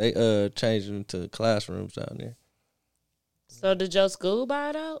gone. They changed them to classrooms down there. So did your school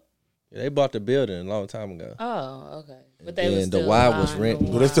buy it out? Yeah, they bought the building a long time ago. Oh, okay. But they was the Y was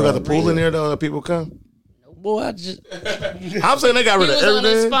renting. Do they still got the pool in there though? That people come. Boy, I'm saying they got rid of everything. On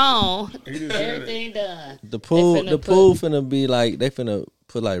his phone. Everything done. The pool finna be like they finna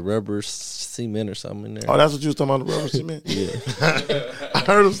put like rubber cement or something in there. Oh, that's what you was talking about, the rubber cement? Yeah. I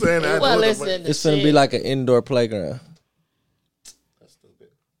heard him saying that. Well, it's finna be like an indoor playground. That's stupid.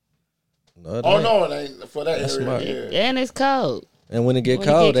 No, it ain't for that that's area. Smart. Yeah, and it's cold. And when it get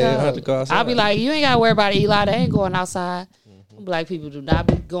cold, they don't have to go outside. I'll be like, you ain't got to worry about it, Eli. They ain't going outside. Black people do not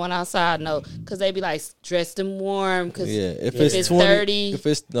be going outside, no, because they be like dressed and warm. Cause if it's 20,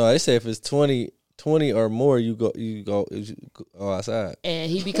 30, they say if it's 20 or more, you go outside. And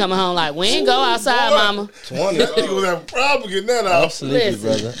he be coming home like, we ain't go outside, mama. 20, you was having a problem getting that out. I'm sleepy,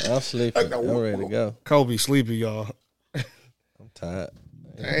 brother. I'm sleepy. I'm ready to go. Kobe sleepy, y'all. I'm tired.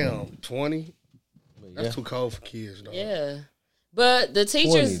 Damn, 20. That's too cold for kids, though. Yeah. But the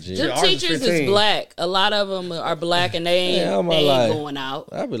teachers, teachers is black. A lot of them are black, and they ain't going out.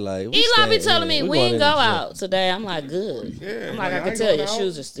 I be like, Eli be telling me we ain't go out today. I'm like, good. Yeah, I'm like, I can tell your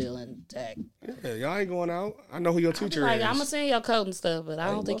shoes are still intact. Yeah, y'all ain't going out. I know who your teacher is. I'm gonna send your coat and stuff, but I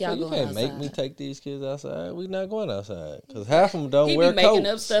don't think y'all going outside. You can't make me take these kids outside. We not going outside because half of them don't wear coats. He be making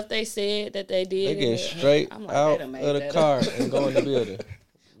up stuff they said that they did. They get straight out of the car and go in the building.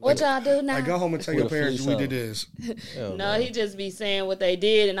 What y'all do now? Like, go home and tell your parents we did this. No, he just be saying what they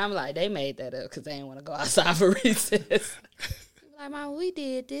did, and I'm like, they made that up because they didn't want to go outside for recess. Like, Mom, we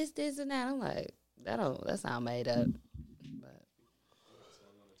did this, and that. I'm like, that's not made up.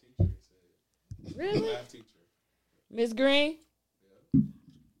 But. Really? Miss Green?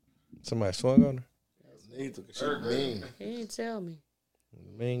 Somebody swung on her? He took a shit mean. He didn't tell me.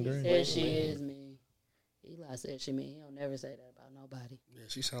 Mean Green? He said she is mean. Eli said she mean. He don't never say that about nobody. Yeah,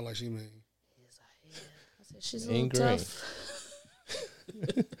 she sound like she mean. I said she's a little tough.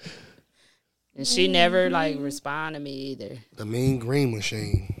 And she never like respond to me either. The Mean Green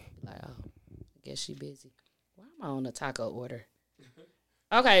Machine. Like, oh, I guess she busy. Why am I on a taco order?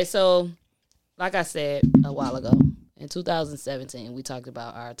 Okay, so like I said a while ago, in 2017, we talked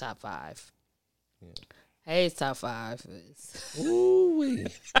about our top 5. Yeah. Hayes' top 5 is. Ooh-wee.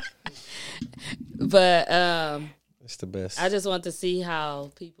 But it's the best. I just want to see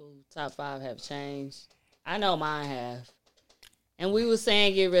how people's top 5 have changed. I know mine have. And we were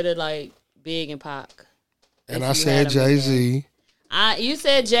saying get rid of like Big and Pac. And I said Jay-Z. You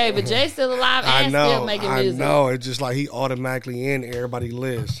said Jay, but Jay's still alive and still making music. I know. It's just like he automatically in everybody's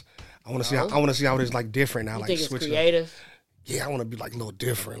list. I want to see how it is like different now. You like think it's switching creative? Up. Yeah, I want to be like a little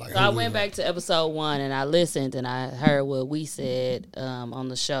different. Like, so I went back to episode 1 and I listened and I heard what we said on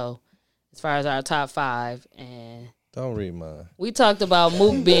the show as far as our top 5, and Don't read mine. We talked about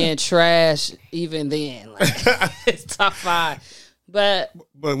Mook being trash even then. Like, it's top 5. But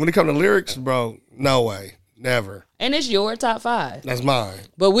when it comes to lyrics, bro, no way. Never. And it's your top 5. That's mine.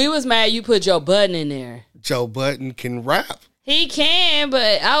 But we was mad you put Joe Budden in there. Joe Budden can rap. He can,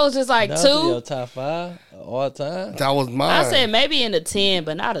 but I was just like, That 2. your top 5 all time? That was mine. I said maybe in the 10,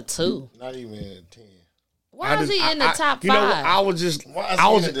 but not a 2. Not even in 10. Why is he in the top 5? You know what? I was just... Why is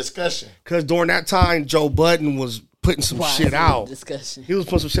he in the discussion? Because during that time, Joe Budden was putting some shit out. Discussion. He was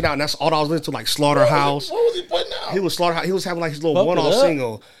putting some shit out, and that's all I was listening to, like Slaughterhouse. What was he putting out? He was Slaughterhouse. He was having like his little one-off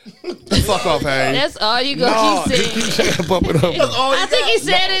single. Fuck off, hey. That's all you gonna keep saying. Bump it up. I think he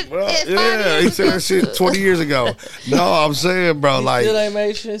said it. Yeah, he said that shit 20 years ago. No, I'm saying, bro, He like... still ain't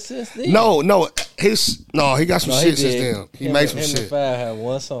made shit since then. No, he got some shit since then. He made some him shit. And Five had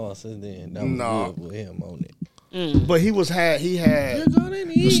one song since then. That was good with him on it. But he had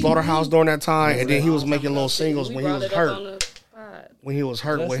the Slaughterhouse during that time, and then he was making little singles when he was hurt. When he was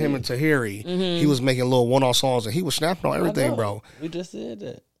hurt with him and Tahiri, he was making little one-off songs, and he was snapping on everything, bro. We just said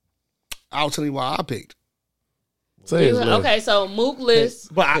that. I'll tell you why I picked. Okay, so Mook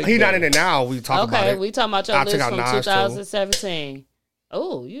list. But he not in it now. We talk about it. Okay, we talking about your list from 2017.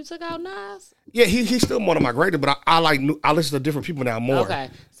 Oh, you took out Nas? Yeah, he's still one of my greatest, but I listen to different people now more. Okay,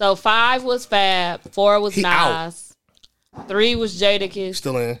 so 5 was Fab, 4 was Nas, 3 was Jadakiss,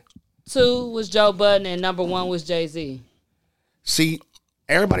 still in. 2 was Joe Budden, and number 1 was Jay-Z. See,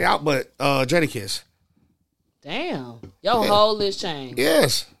 everybody out but Jadakiss. Damn, your whole list changed.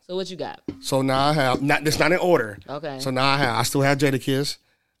 Yes. So what you got? So now I have it's not in order. Okay. So now I still have Jadakiss.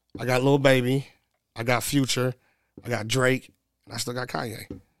 I got Lil Baby. I got Future. I got Drake. And I still got Kanye.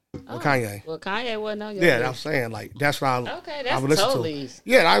 Kanye. Well, Kanye wasn't on your list. list. I'm saying, like, that's what I that's totally to.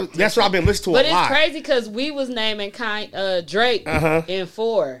 Yeah, that's what I've been listening to a lot. But it's crazy because we was naming Drake in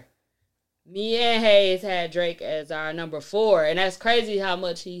 4. Me and Hayes had Drake as our number 4, and that's crazy how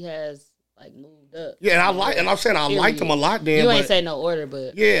much he has like moved up. Yeah, and I'm saying I liked him a lot then. You ain't say no order,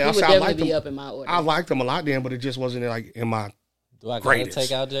 but yeah, he would definitely be up in my order. I liked him a lot then, but it just wasn't like in my. Do I gotta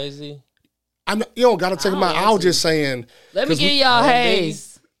take out Jay-Z? You don't gotta take him out. I was just saying. Let me give y'all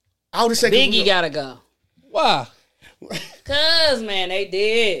Hayes. I was just saying Biggie gotta go. Why? Cause man, they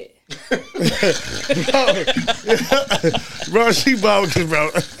did. Bro, she bogus, bro.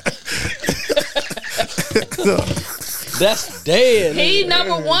 That's dead. He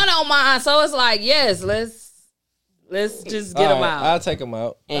number 1 on mine, so it's like, yes, let's just get him out. I'll take him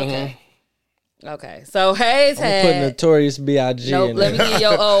out. Okay. So Hayes had put Notorious B.I.G. Nope, in let me there. get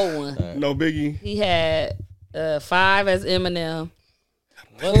your old one. Right. No Biggie. He had 5 as Eminem.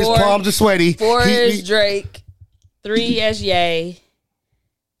 His palms are sweaty. 4 as Drake. 3 as Ye.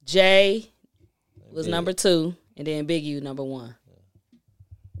 Jay was number 2, and then Biggie was number 1.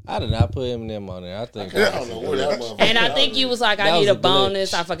 I did not put Eminem on there. I think. I don't know where that was. And I think you was like, I need a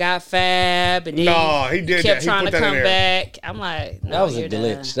bonus. I forgot Fab, and then he did kept that. trying to come back. I'm like, no, that was a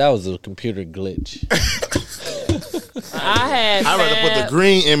glitch. That was a computer glitch. I'd rather put the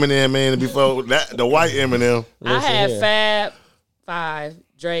green Eminem in before that, the white Eminem. I had Fab 5,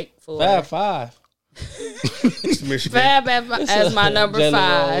 Drake 4. Fab 5. Fab as my number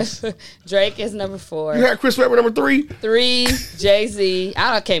 5. Drake is number 4. You had Chris Webber number 3? 3, Jay-Z.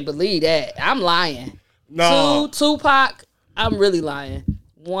 I can't believe that. I'm lying. No. 2, Tupac. I'm really lying.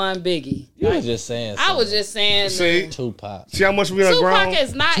 1, Biggie. You were just saying something. I was just saying. See? Tupac. See how much we done grown? Tupac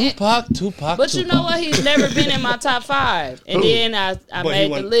is not. Tupac. But you know what? He's never been in my top 5. And then I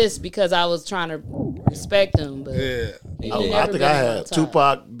made the list because I was trying to respect him. But yeah. I think I had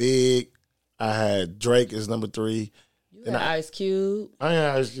Tupac, Big. I had Drake as number 3. You had Ice Cube. I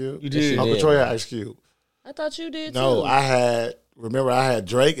had Ice Cube. You did. Uncle Troy had Ice Cube. I thought you did too. No, I had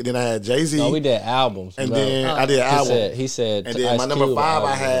Drake, and then I had Jay-Z. No, we did albums. And then I did albums. He said. And then my number 5,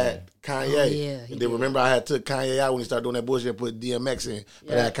 I had Kanye. Oh, yeah, and then remember, I had took Kanye out when he started doing that bullshit and put DMX in.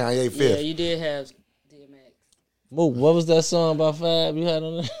 But I had Kanye 5th. Yeah, you did have DMX. Mook, what was that song about Fab you had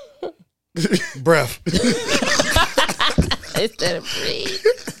on there? Breath. Instead of breathe.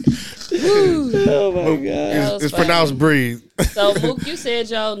 Oh my God. It's pronounced breathe. So Mook, you said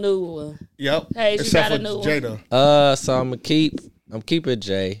your new one. Yep. Hey, you got a new one. Jada. So I'm keeping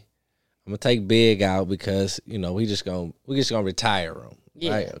Jay. I'm gonna take Big out because we just gonna retire him.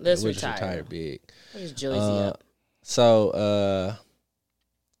 Yeah, right? let's we'll retire. Just retire Big. Let's Joyzy up. So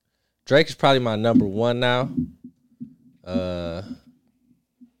Drake is probably my number 1 now.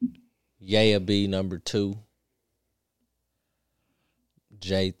 Ye'll be number 2.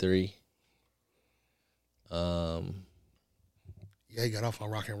 J3. Yeah, he got off on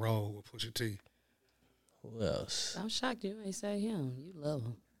Rock and Roll with Pusha T. Who else? I'm shocked you ain't say him. You love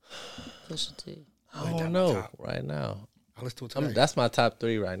him. Pusha T. I don't know right now. I'll listen to it today. That's my top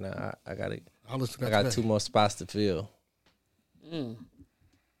 3 right now. I got it. I'll listen to I got 2 more spots to fill.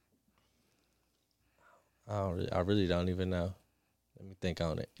 I really don't even know. Let me think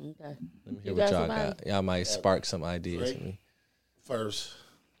on it. Okay. Let me hear what y'all got. Y'all might spark some ideas for me. First,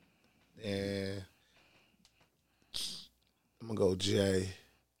 and I'm gonna go Jay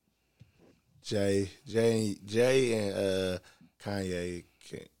and Kanye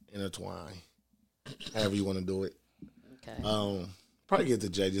can intertwine. However you want to do it. Okay. Probably get to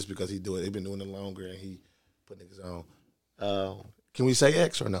Jay just because he do it. He been doing it longer and he put niggas on. Can we say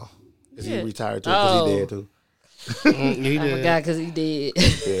X or no? Is he retired too? Because he dead too. I forgot because he did.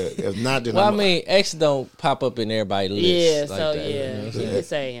 Yeah, if not, then well, I mean, X don't pop up in everybody's list. Yeah, like so that, yeah, you can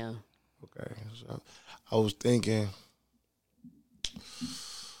say him. Okay, so I was thinking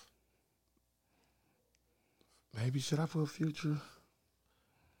maybe should I put Future?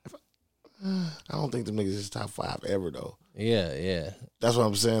 I don't think the niggas is top 5 ever though. Yeah. That's what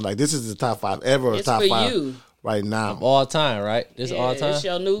I'm saying. Like this is the top 5 ever. Or It's top for 5 you. right now. Of all time, right? This all time. It's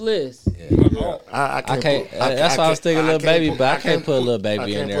your new list. Yeah. I can't. That's why I was thinking Lil Baby, but I can't put Lil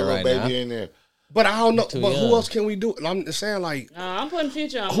Baby in there right now. In there. But I don't know. Too But young. who else can we do it? I'm just saying, like, No, I'm putting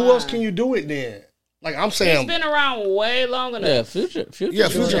Future on who mine. else can you do it then? Like, I'm saying, He's been around way longer than Yeah, Future. yeah,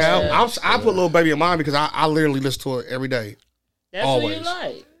 Future. Yeah. I put Lil Baby in mine because I literally listen to it every day, That's always. who you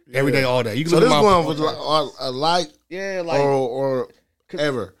like. every day, all day. You can So look this at one my was a like yeah, like or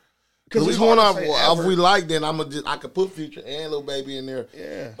ever. Because it's we one hard off to say if ever. we like, then I could put Future and Lil Baby in there.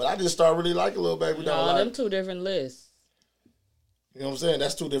 Yeah. But I just started really liking Lil Baby. No, Like, them 2 different lists. you know what I'm saying?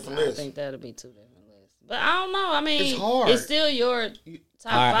 That's 2 different I lists. think that'll be 2 different lists. But I don't know. I mean, It's hard. It's still your top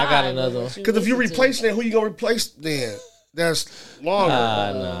 5. All right, I got another one. because if you're replacing it, who you gonna replace then? That's longer.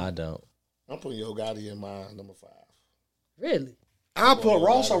 No, I don't. I'm putting Yo Gotti in my number 5. Really? I'll put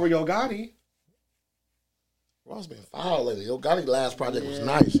Ross over Yo Gotti. Ross been foul lately. Yo Gotti last project was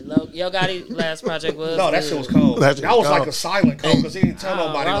nice. Yo Gotti last project was. No, that good. shit was cold. That That, shit was was like cold. a silent cold because he didn't tell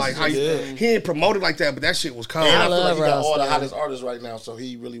nobody Ross like how is he good. didn't promote it like that, but that shit was cold. And I feel love like he got Ross, all the though. hottest artists right now, so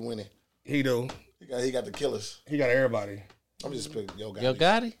he really winning. He do. He got the killers. He got everybody. I'm just picking Yo Gotti. Yo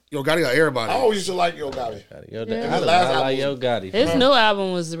Gotti. Yo Gotti got everybody. I always used to like Yo Gotti. Yo, Yeah. Last I like album- Yo Gotti. His new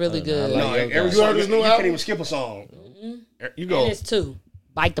album was really good. I no, like Yo every Gotti. You song heard his new you album? can't even skip a song. You go. And it's 2.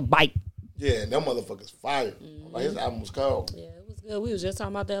 Bite the Bite. Yeah, and them motherfuckers fire. Like his album was cold. Yeah, it was good. We was just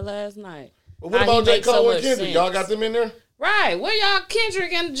talking about that last night. But what How he about J. makes so Cole and much Kendrick? sense. Y'all got them in there? Right. Where y'all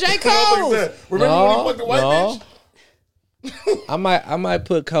Kendrick and J. Motherfuckers Cole? said, remember when he fucked the white bitch? I might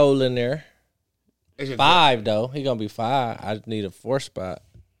put Cole in there. It's just- 5 though. He gonna be 5. I just need a 4th spot.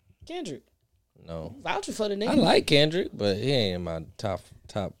 Kendrick. No, Voucher for the nigga. I like Kendrick, but he ain't in my top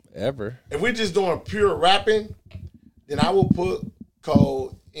ever. If we're just doing pure rapping, then I will put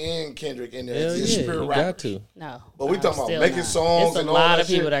Cole and Kendrick in there. Hell It's just yeah, pure you rappers. got to. No. But we no, talking about still making not. songs It's a and all lot that of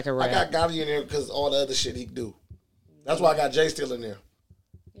people shit. that can rap. I got Gotti in there because all the other shit he do. That's why I got Jay still in there.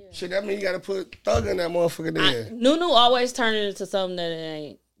 Shit, that mean you got to put Thug in that motherfucker there. Nunu always turned it into something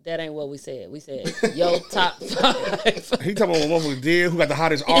that ain't what we said. We said yo top 5. He talking about what motherfucker did, who got the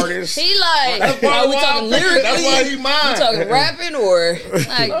hottest artist. He like, That's why are we talking lyrically? That's why he mine. You talking rapping or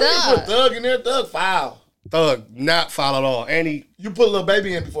like You put that? Thug in there, Thug foul. Thug, not foul at all. And he, You put Lil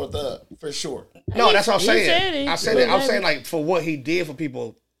Baby in before Thug, for sure. no, that's what I'm He saying. said it. I said it. I'm saying like for what he did for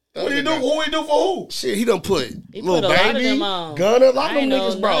people. What do you do? Who he do for who? Shit, he done put He Lil put a lot of Baby, them on. Gunna, a lot I of them ain't know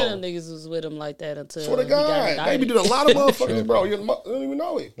niggas, none bro. of them niggas was with him like that until Swear to he got God, indicted. Baby did a lot of motherfuckers, bro. You don't even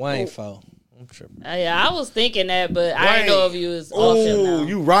know it. Wayne 4. I'm tripping. Yeah, I was thinking that, but I didn't know if you was off him Oh, now.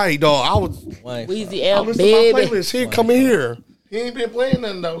 you right, dog. I was. Wayne 4. Weezy I L, listen to my baby. playlist. Here, come in here. He ain't been playing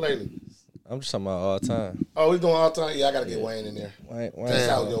nothing though lately. I'm just talking about all time. Oh, he's doing all the time. Yeah, I gotta get Wayne in there. Wayne Peace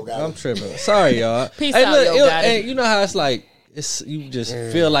out, 4. Yo Gotti. I'm tripping. Sorry, y'all. Peace out, Yo Gotti. And you know how it's like, it's you just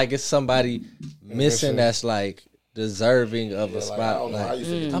feel like it's somebody missing that's like deserving of a Like, I spot. don't know how Like, you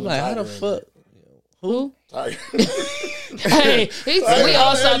feel. I'm like, how the fuck? Who? Tiger. Hey, we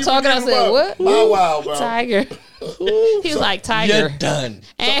all started talking. I said, "What? Bow Wow, bro. Tiger." He was like Tiger. You're done.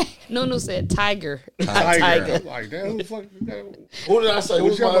 And Nunu said Tiger, not Tiger. Tiger. I'm like, damn, who the fuck is that? Who did I say?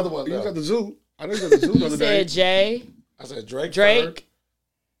 Who's my other one? You was though? at the zoo. I know you was at the zoo the He other day. said Jay, I said Drake. Drake,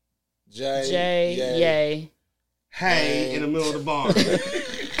 Jay. Jay, Yay. Hey, in the middle of the bar.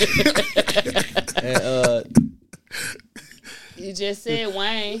 And You just said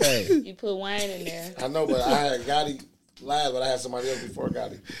Wayne. Hey. You put Wayne in there. I know, but I had Gotti last, but I had somebody else before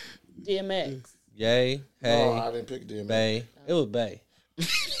Gotti. DMX. Yay, No, hey, I didn't pick them. Bay. It was Bay.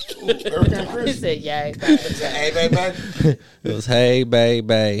 Hurricane He Chris. said Yay. Hey, baby. It was Hey, Bay,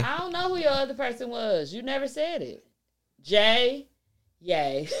 Bay. I don't know who your other person was. You never said it. Jay,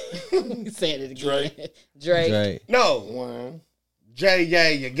 Yay. Saying it again. Drake. No. One. Jay,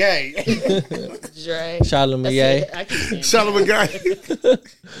 yay, you gay. Drake. Charlamagne Yay. I keep saying Charlamagne Gay.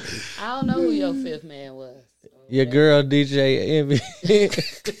 I don't know who your fifth man was. Your girl DJ Envy.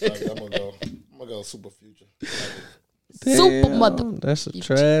 I'm gonna go Super Future. Super mother. That's a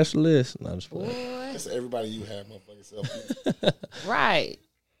trash list. No, I'm just playing. That's everybody you have, motherfucker. Right.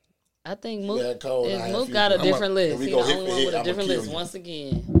 I think Mook, yeah, Mook got a different list. He's the only one with a different list once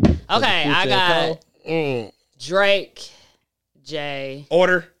again. Okay, I got Drake, Jay.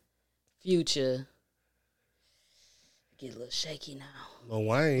 Order. Future. Get a little shaky now. Lil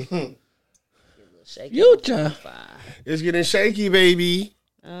Wayne. Get a little shaky. Future. It's getting shaky, baby.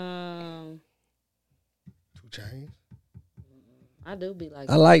 2 Chainz. I do be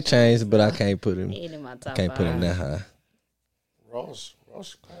like. I like Chainz, but I can't put him. He ain't in my top Can't 5. put him that high. Ross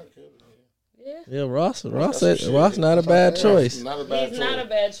kind of killed it. Yeah, Ross not a bad choice. He's not a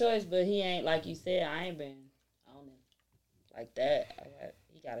bad choice, but he ain't, like you said, I ain't been on him like that.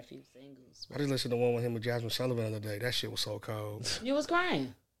 He got a few singles. I just listened to one with him and Jasmine Sullivan the other day. That shit was so cold. You was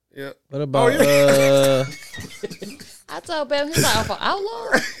crying. Yeah. What about I told Bam, he's like, for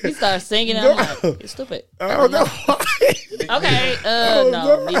Outlaw? He started singing and I'm like, you're stupid. Oh, no. Okay,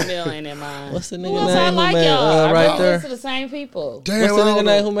 no, Meek Mill ain't in mine. What's the nigga Who else name I who like made y'all? right I there? listen to the same people. Damn, What's the nigga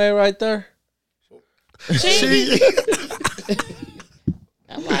name who made right there?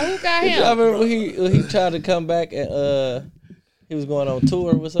 I'm like, who got I him? remember when he tried to come back and he was going on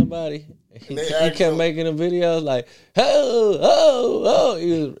tour with somebody. He kept making the videos like, oh.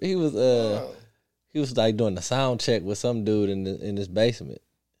 He was like doing the sound check with some dude in his basement.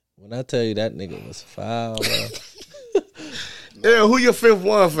 When I tell you that nigga was foul, bro. Yeah, who your fifth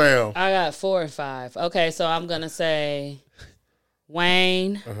one, fam? I got 4 and 5. Okay, so I'm gonna say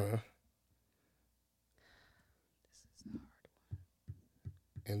Wayne. Uh-huh.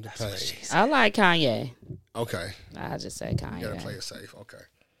 In the pain. I like Kanye. Okay. I just say Kanye. You gotta play it safe. Okay.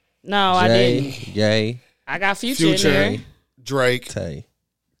 No, I didn't. Yay. I got Future in there. Drake, Tay.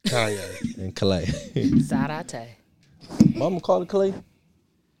 Kanye, And Clay. Zarate. Mama call it Clay. All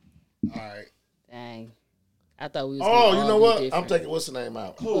right. Dang. I thought we was Oh, gonna you know all be what? different. I'm taking what's the name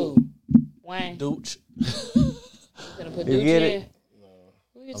out. Who? Wayne. Dooch. Gonna put You Dooch get in? it?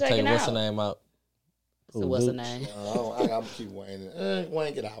 Who you I'm taking taking out? what's the name out. So what's the name? I'm gonna keep Wayne in.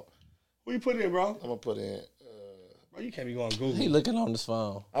 Wayne, get out. Who you put in, bro? I'm gonna put in. Bro, you can't be going Google. He looking on his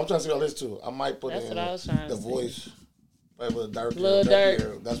phone. I'm trying to see what I listen to. I might put That's in what I was trying the to see. voice. Lil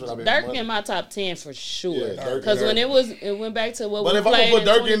Durk. That's what I've been. Dirk in my top 10 for sure. Yeah, Durk Because and when it went back to what But we if I'm played gonna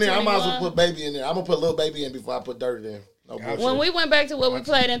put Dirk in there, I 2021, might as well put Baby in there. I'm gonna put Lil Baby in before I put Dirk in. No bullshit. when we went back to what we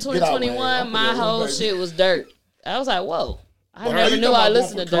played in Get out, man. 2021, I'm my putting Lil whole Baby. shit was Dirt. I was like, whoa. I Bro, never you knew talking I about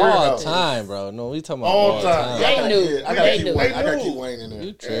listened to one for Dirt. All Dirk. time, bro. No, we talking about All all time. time. They knew. I gotta They keep knew. Wayne. I gotta keep Wayne in there.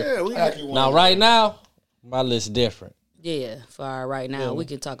 You tripping. Yeah, we I gotta keep Wayne Now, in right there. now, my list different. Yeah, for our right now. We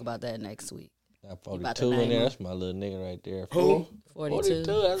can talk about that next week. Got about 42 to in name there. him. That's my little nigga right there. Who? 42.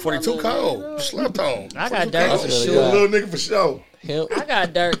 That's 42 my little cold. nigga. Slept on. I got 42 Dirt cold. for Yeah. sure. Little nigga for sure. Him. I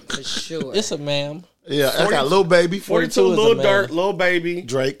got Dirt for sure. It's a ma'am. Yeah, I got Lil Baby. 42, is a Lil man. Durk, Lil Baby.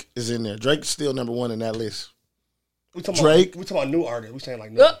 Drake is in there. Drake's still number 1 in that list. We talking Drake. About, we talking about new artists. We saying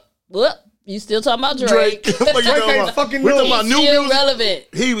like new. Whoop. You still talking about Drake? What you talking ain't about? fucking We new. talking about He's new still music. relevant.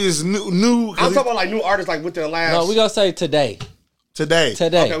 He was new. I'm talking about like new artists like within the last. No, we gonna say today. Today.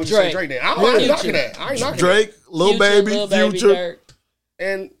 Today. Okay, we just Drake. say Drake then. I ain't knocking Future. that. I ain't knocking Drake, Lil Future, Baby, Lil Baby, Future, Dirt. that.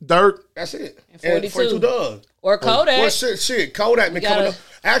 And Dirk. that's it. And 42. Doug. Or Kodak. Well, shit. Kodak been gotta- coming up.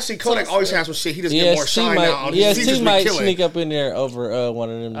 Actually, Kodak always has some shit. He just get more EST shine now. might, He just EST been might killing. sneak up in there over one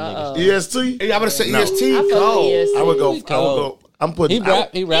of them niggas. EST. Yeah, I would say No. EST. I fuck with Cold. EST. I would go. Cold. I'm putting. He rap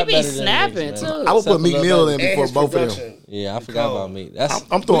He better be than snapping niggas, man. too. I would put Meek Mill in And before his both of them. production. Yeah, I forgot Cold. about Meek. That's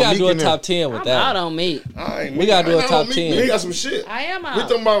I'm we throwing gotta Meek do a in there. top 10 with I'm that. out on Meek. I ain't We gotta do a I top know 10. Meek got some shit. I am We out.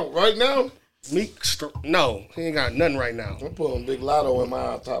 talking about right now. No, he ain't got nothing right now. I'm putting Big Lotto in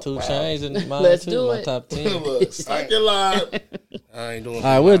my top 2 5. Chainz in mine Let's too. do My it. top 10. All Look, Psych It Live. I ain't doing.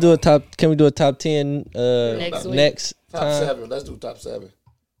 right, we'll do a top. Can we do a top 10 Next week. next Top time? 7. Let's do top 7.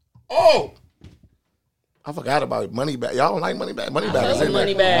 Oh, I forgot about it. Moneybag. Y'all don't like Moneybag. Moneybag is in there.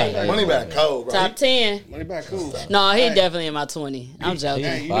 Moneybag. Moneybag cold, bro. Top 10. Money back, cool. No, he definitely in my 20. I'm joking.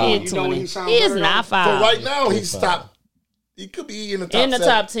 Hey, He you know- in you know when 20. he sound He is better, not For 5. right now, he's top. He could be in the top In the 7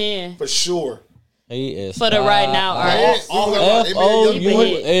 top 10. for sure. He is For the right now artist.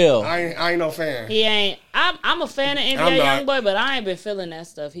 FOUL. I ain't no fan. He ain't. I'm a fan of I'm NBA not. Youngboy, but I ain't been feeling that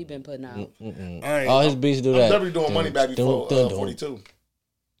stuff he been putting out. I ain't. All his beats do I'm that. definitely doing Moneybag before Dun, dun, dun. 42.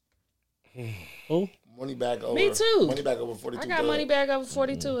 Who? Moneybag over. Me too. Moneybag over 42. I got Moneybag over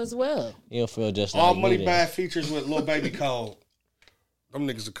 42 as well. You don't feel just All like Money me Bag features with Lil Baby Cole. Them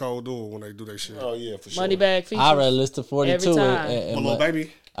niggas a cold duel when they do that shit. Oh yeah, for sure. Moneybag Features. I read list to 42 and Lil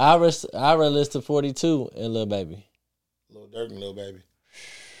Baby. I read list to 42 and Lil Baby. Lil Durk and Lil Baby.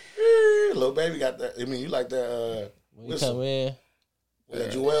 Lil Baby got that. I mean, you like that When whistle? you come in.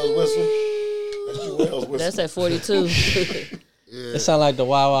 That Jewel's whistle. That's Jewel's whistle. That's at 42. Yeah. It sound like the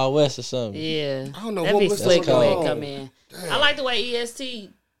Wild Wild West or something. Yeah. I don't know That'd what be was slick the way it on. come in. Damn. I like the way EST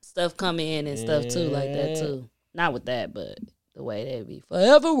stuff come in and stuff too, like that too. Not with that, but the way they be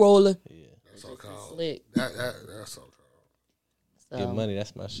forever rolling. Yeah. That's so cold. Slick. That's so cold. So, Get money.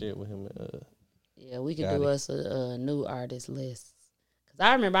 That's my shit with him. yeah, we could Got do it. us a new artist list. Cause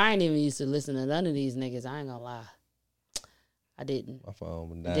I remember I ain't even used to listen to none of these niggas. I ain't gonna lie. I didn't. My phone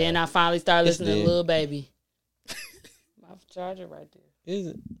would die. Then I finally started It's listening to dead. Lil Baby. My charger right there. Is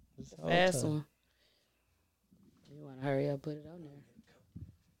it? It's all Fast time. one. You want to hurry up, put it on there.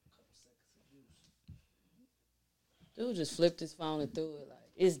 Dude just flipped his phone and threw it like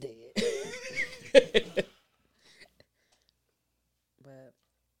it's dead. But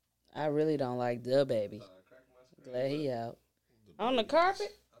I really don't like the baby. Glad he out. On the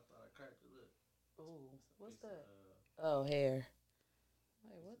carpet? Ooh, what's that? Oh, hair.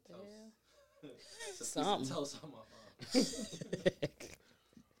 Wait, what the hell? Something.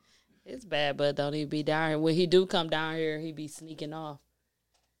 It's bad, but don't even be down here. When he do come down here, he be sneaking off.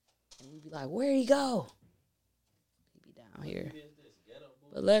 And we be like, where he go? He be down here.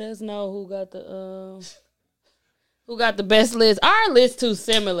 But let us know who got the best list. Our list too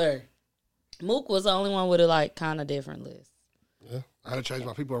similar. Mook was the only one with a like kind of different list. Yeah, I had to change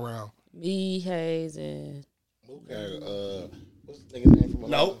my people around. Me, Hayes, and Mook had, what's the nigga's name from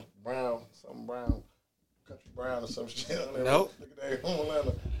Atlanta? Nope. Brown, something Brown. Country Brown or some shit. Nope. Look at that home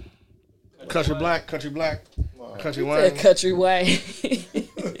Atlanta. Country black, country said wine. Country Way.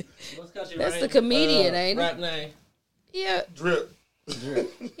 What's country That's right? the comedian, ain't it? Rap name. Yeah, Drip.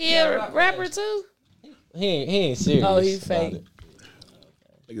 he a rapper too. He ain't serious. Oh, he about fake. it.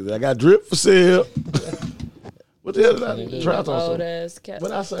 Look at that. I got drip for sale. What the hell did I try to Old say? ass cat. What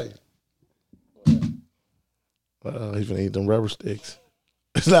did I say? He's gonna eat them rubber sticks.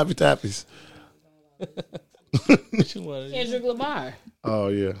 Slappy tappies. What you want? Kendrick Lamar. Oh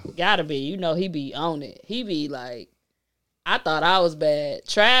yeah. Gotta be. You know he be on it. He be like, I thought I was bad.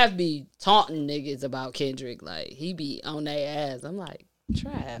 Trav be taunting niggas about Kendrick. Like, he be on their ass. I'm like,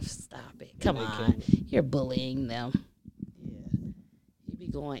 Trav, stop it. Come on. You're bullying them. Yeah. He be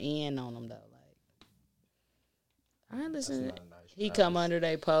going in on them, though. Like, I listen. He come under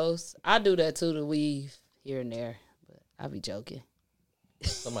their posts. I do that, too, to weave here and there. But I be joking.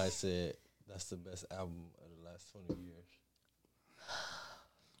 Somebody said that's the best album of the last 20 years.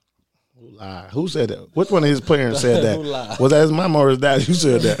 Who lied? Who said that? Which one of his parents said that? Who lied? Was that his mom or his dad? Who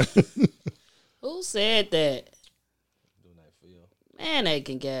said that? Who said that? Doing that for you. Man, they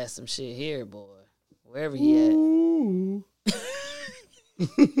can gas some shit here, boy. Wherever he at.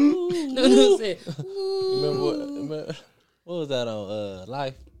 Nunu said, Remember what was that on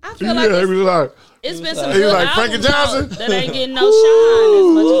Life? I feel like he was like, it's been some He was good like, Frankie albums out Johnson? that ain't getting no shine as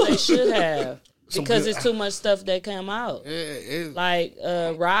much as they should have. Because it's too much stuff that come out. Like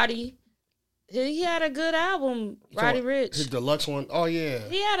Roddy. He had a good album, Roddy Ricch. His deluxe one. Oh, yeah.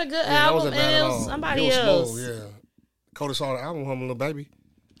 He had a good Yeah, that album, wasn't bad and at it was all. somebody It was else. slow, yeah. Coldest saw the album, Home Little Baby.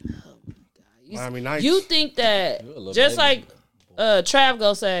 Miami Nights. You think that, You're a little just baby. like Trav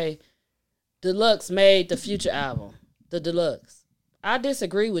go say, Deluxe made the Future album, the Deluxe. I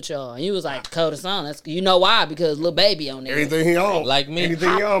disagree with y'all. And you was like, Coldest song. That's, you know why? Because Lil Baby on there. Anything he on. Like me.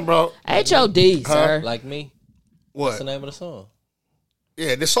 Anything he on, bro. H.O.D., sir. Like me. What? What's the name of the song?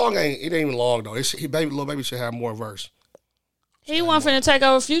 Yeah, this song ain't even long, though. Lil Baby should have more verse. He wasn't finna take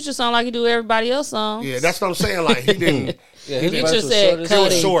over Future song like he do everybody else songs. Yeah, that's what I'm saying. Like, he didn't. Yeah, his Future verse was said short as It Cody.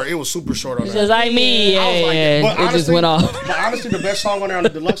 was short. It was super short on Just that. like me, I was like, and but it just honestly- went off. But honestly, the best song on there on the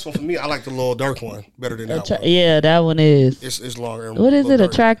deluxe one for me, I like the Lil Durk one better than that one. Yeah, that one is. It's longer. What is Lil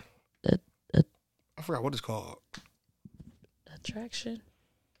it? Durk. I forgot what it's called. Attraction?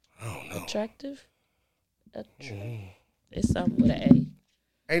 I don't know. Attractive? It's something with an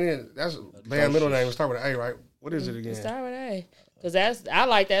Ain't it? That's band middle name. It start with an A, right? What is it A. again? Start with A. Cause I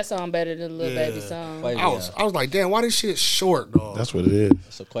like that song better than the Lil Baby song. Quavion. I was like, damn, why this shit short, dog? That's what it is.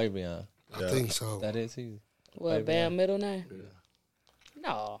 It's a Quavion. I think so. That is he. What band middle name?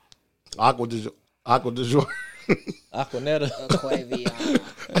 No, Aqua de Jour. Aquanetta. Quavion.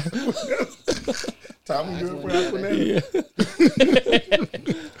 Tommy good for Aquanetta.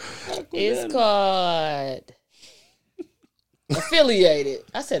 It's called Affiliated.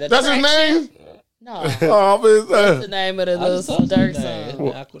 I said That's his Attraction. name? No, Oh, that's the name of the I just little saw Dirk his name.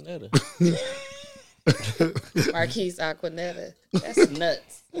 song. Aquanetta. Marquise Aquanetta. That's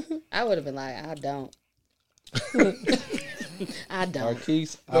nuts. I would have been like, I don't. I don't.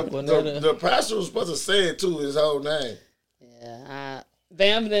 Marquise Aquanetta. The pastor was supposed to say it too, his whole name. Yeah,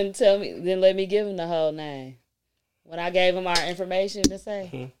 Bam didn't let me give him the whole name. When I gave him our information to say,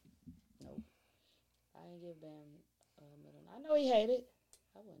 nope. I didn't give Bam I know he hated.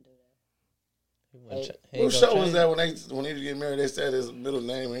 I wouldn't do that. What show was that when he was getting married? They said his middle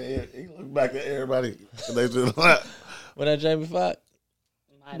name, and he looked back at everybody. They just when that Jamie Foxx?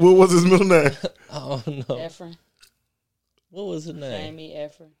 What was his middle name? Oh no, Ephraim. What was his name? Jamie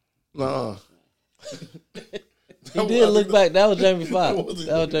Ephraim. No. He did look back. That was Jamie Foxx.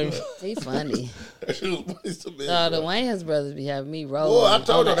 That was Jamie Foxx. He funny. So the Wayans brothers be having me rolling. Boy, I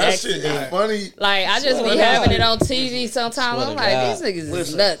told her that shit is funny. Like, I just be having it on TV sometimes. I'm like, these niggas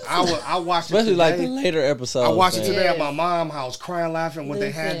is nuts. I watched it especially today. like the later episodes. I watched it today at my mom's house, crying, laughing when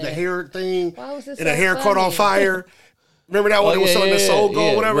they had the hair thing and the hair caught on fire. Remember that one? It was selling the Soul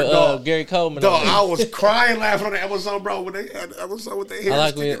Gold, whatever. With, Gary Coleman. Dog, I was crying, laughing on the episode, bro. When they had the episode with their hair. I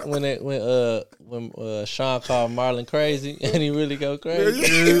like when Sean called Marlon crazy, and he really go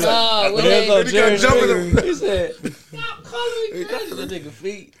crazy. Oh, when he got jumping. He said, "Stop calling me crazy." That nigga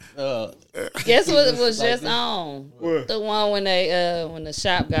feet. Guess what it was just on? What? The one when when the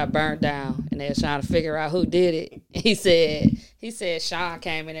shop got burnt down and they were trying to figure out who did it. He said Sean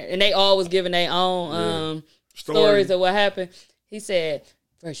came in there, and they all was giving their own stories of what happened. He said,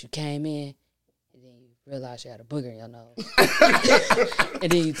 first you came in, and then you realized you had a booger in your nose. And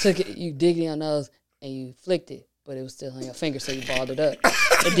then you took it, you digged in your nose, and you flicked it, but it was still on your finger, so you balled it up.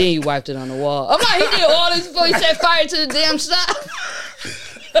 And then you wiped it on the wall. I'm like, he did all this before he set fire to the damn shop.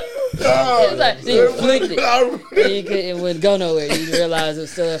 It was like, then you flicked it, and it wouldn't go nowhere. You realized it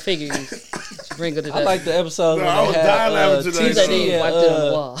was still a figure. You sprinkled it up. I like the episode when I was they dying laughing had today. He said he wiped it on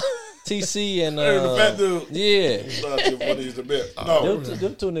the wall. TC and the fat dude. Yeah. Funny as a bit. No,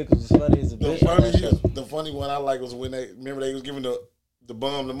 them two niggas was funny as a bitch. The funny one I like was when they was giving the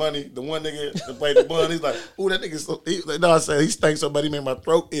bum the money. The one nigga that played the bum, he's like, "Ooh, that nigga so." I said he stank so bad he made my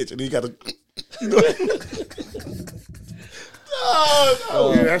throat itch, and he got to. Yeah,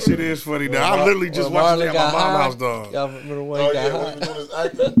 that shit is funny. Now I literally just watched it at my mom's house, dog. Y'all remember when he got high? When he was doing his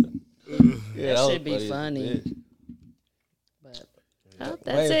acting. Yeah, that should be funny. Oh,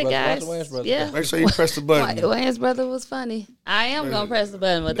 that's it, guys. Yeah. Make sure you press the button. Wayne's brother was funny. I am going to press the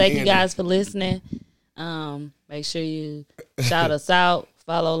button, but thank you guys for listening. Make sure you shout us out,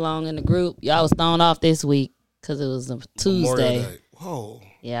 follow along in the group. Y'all was thrown off this week because it was a Tuesday. Whoa.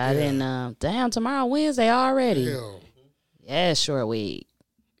 Yeah, I didn't. Damn, tomorrow Wednesday already. Hell. Yeah, short week.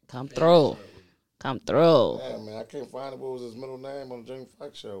 Come through. Come through. Yeah, man, I can't find what was his middle name on the Jamie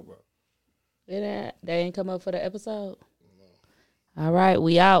Foxx show, bro. They ain't come up for the episode? All right,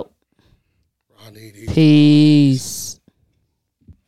 we out. I need Peace.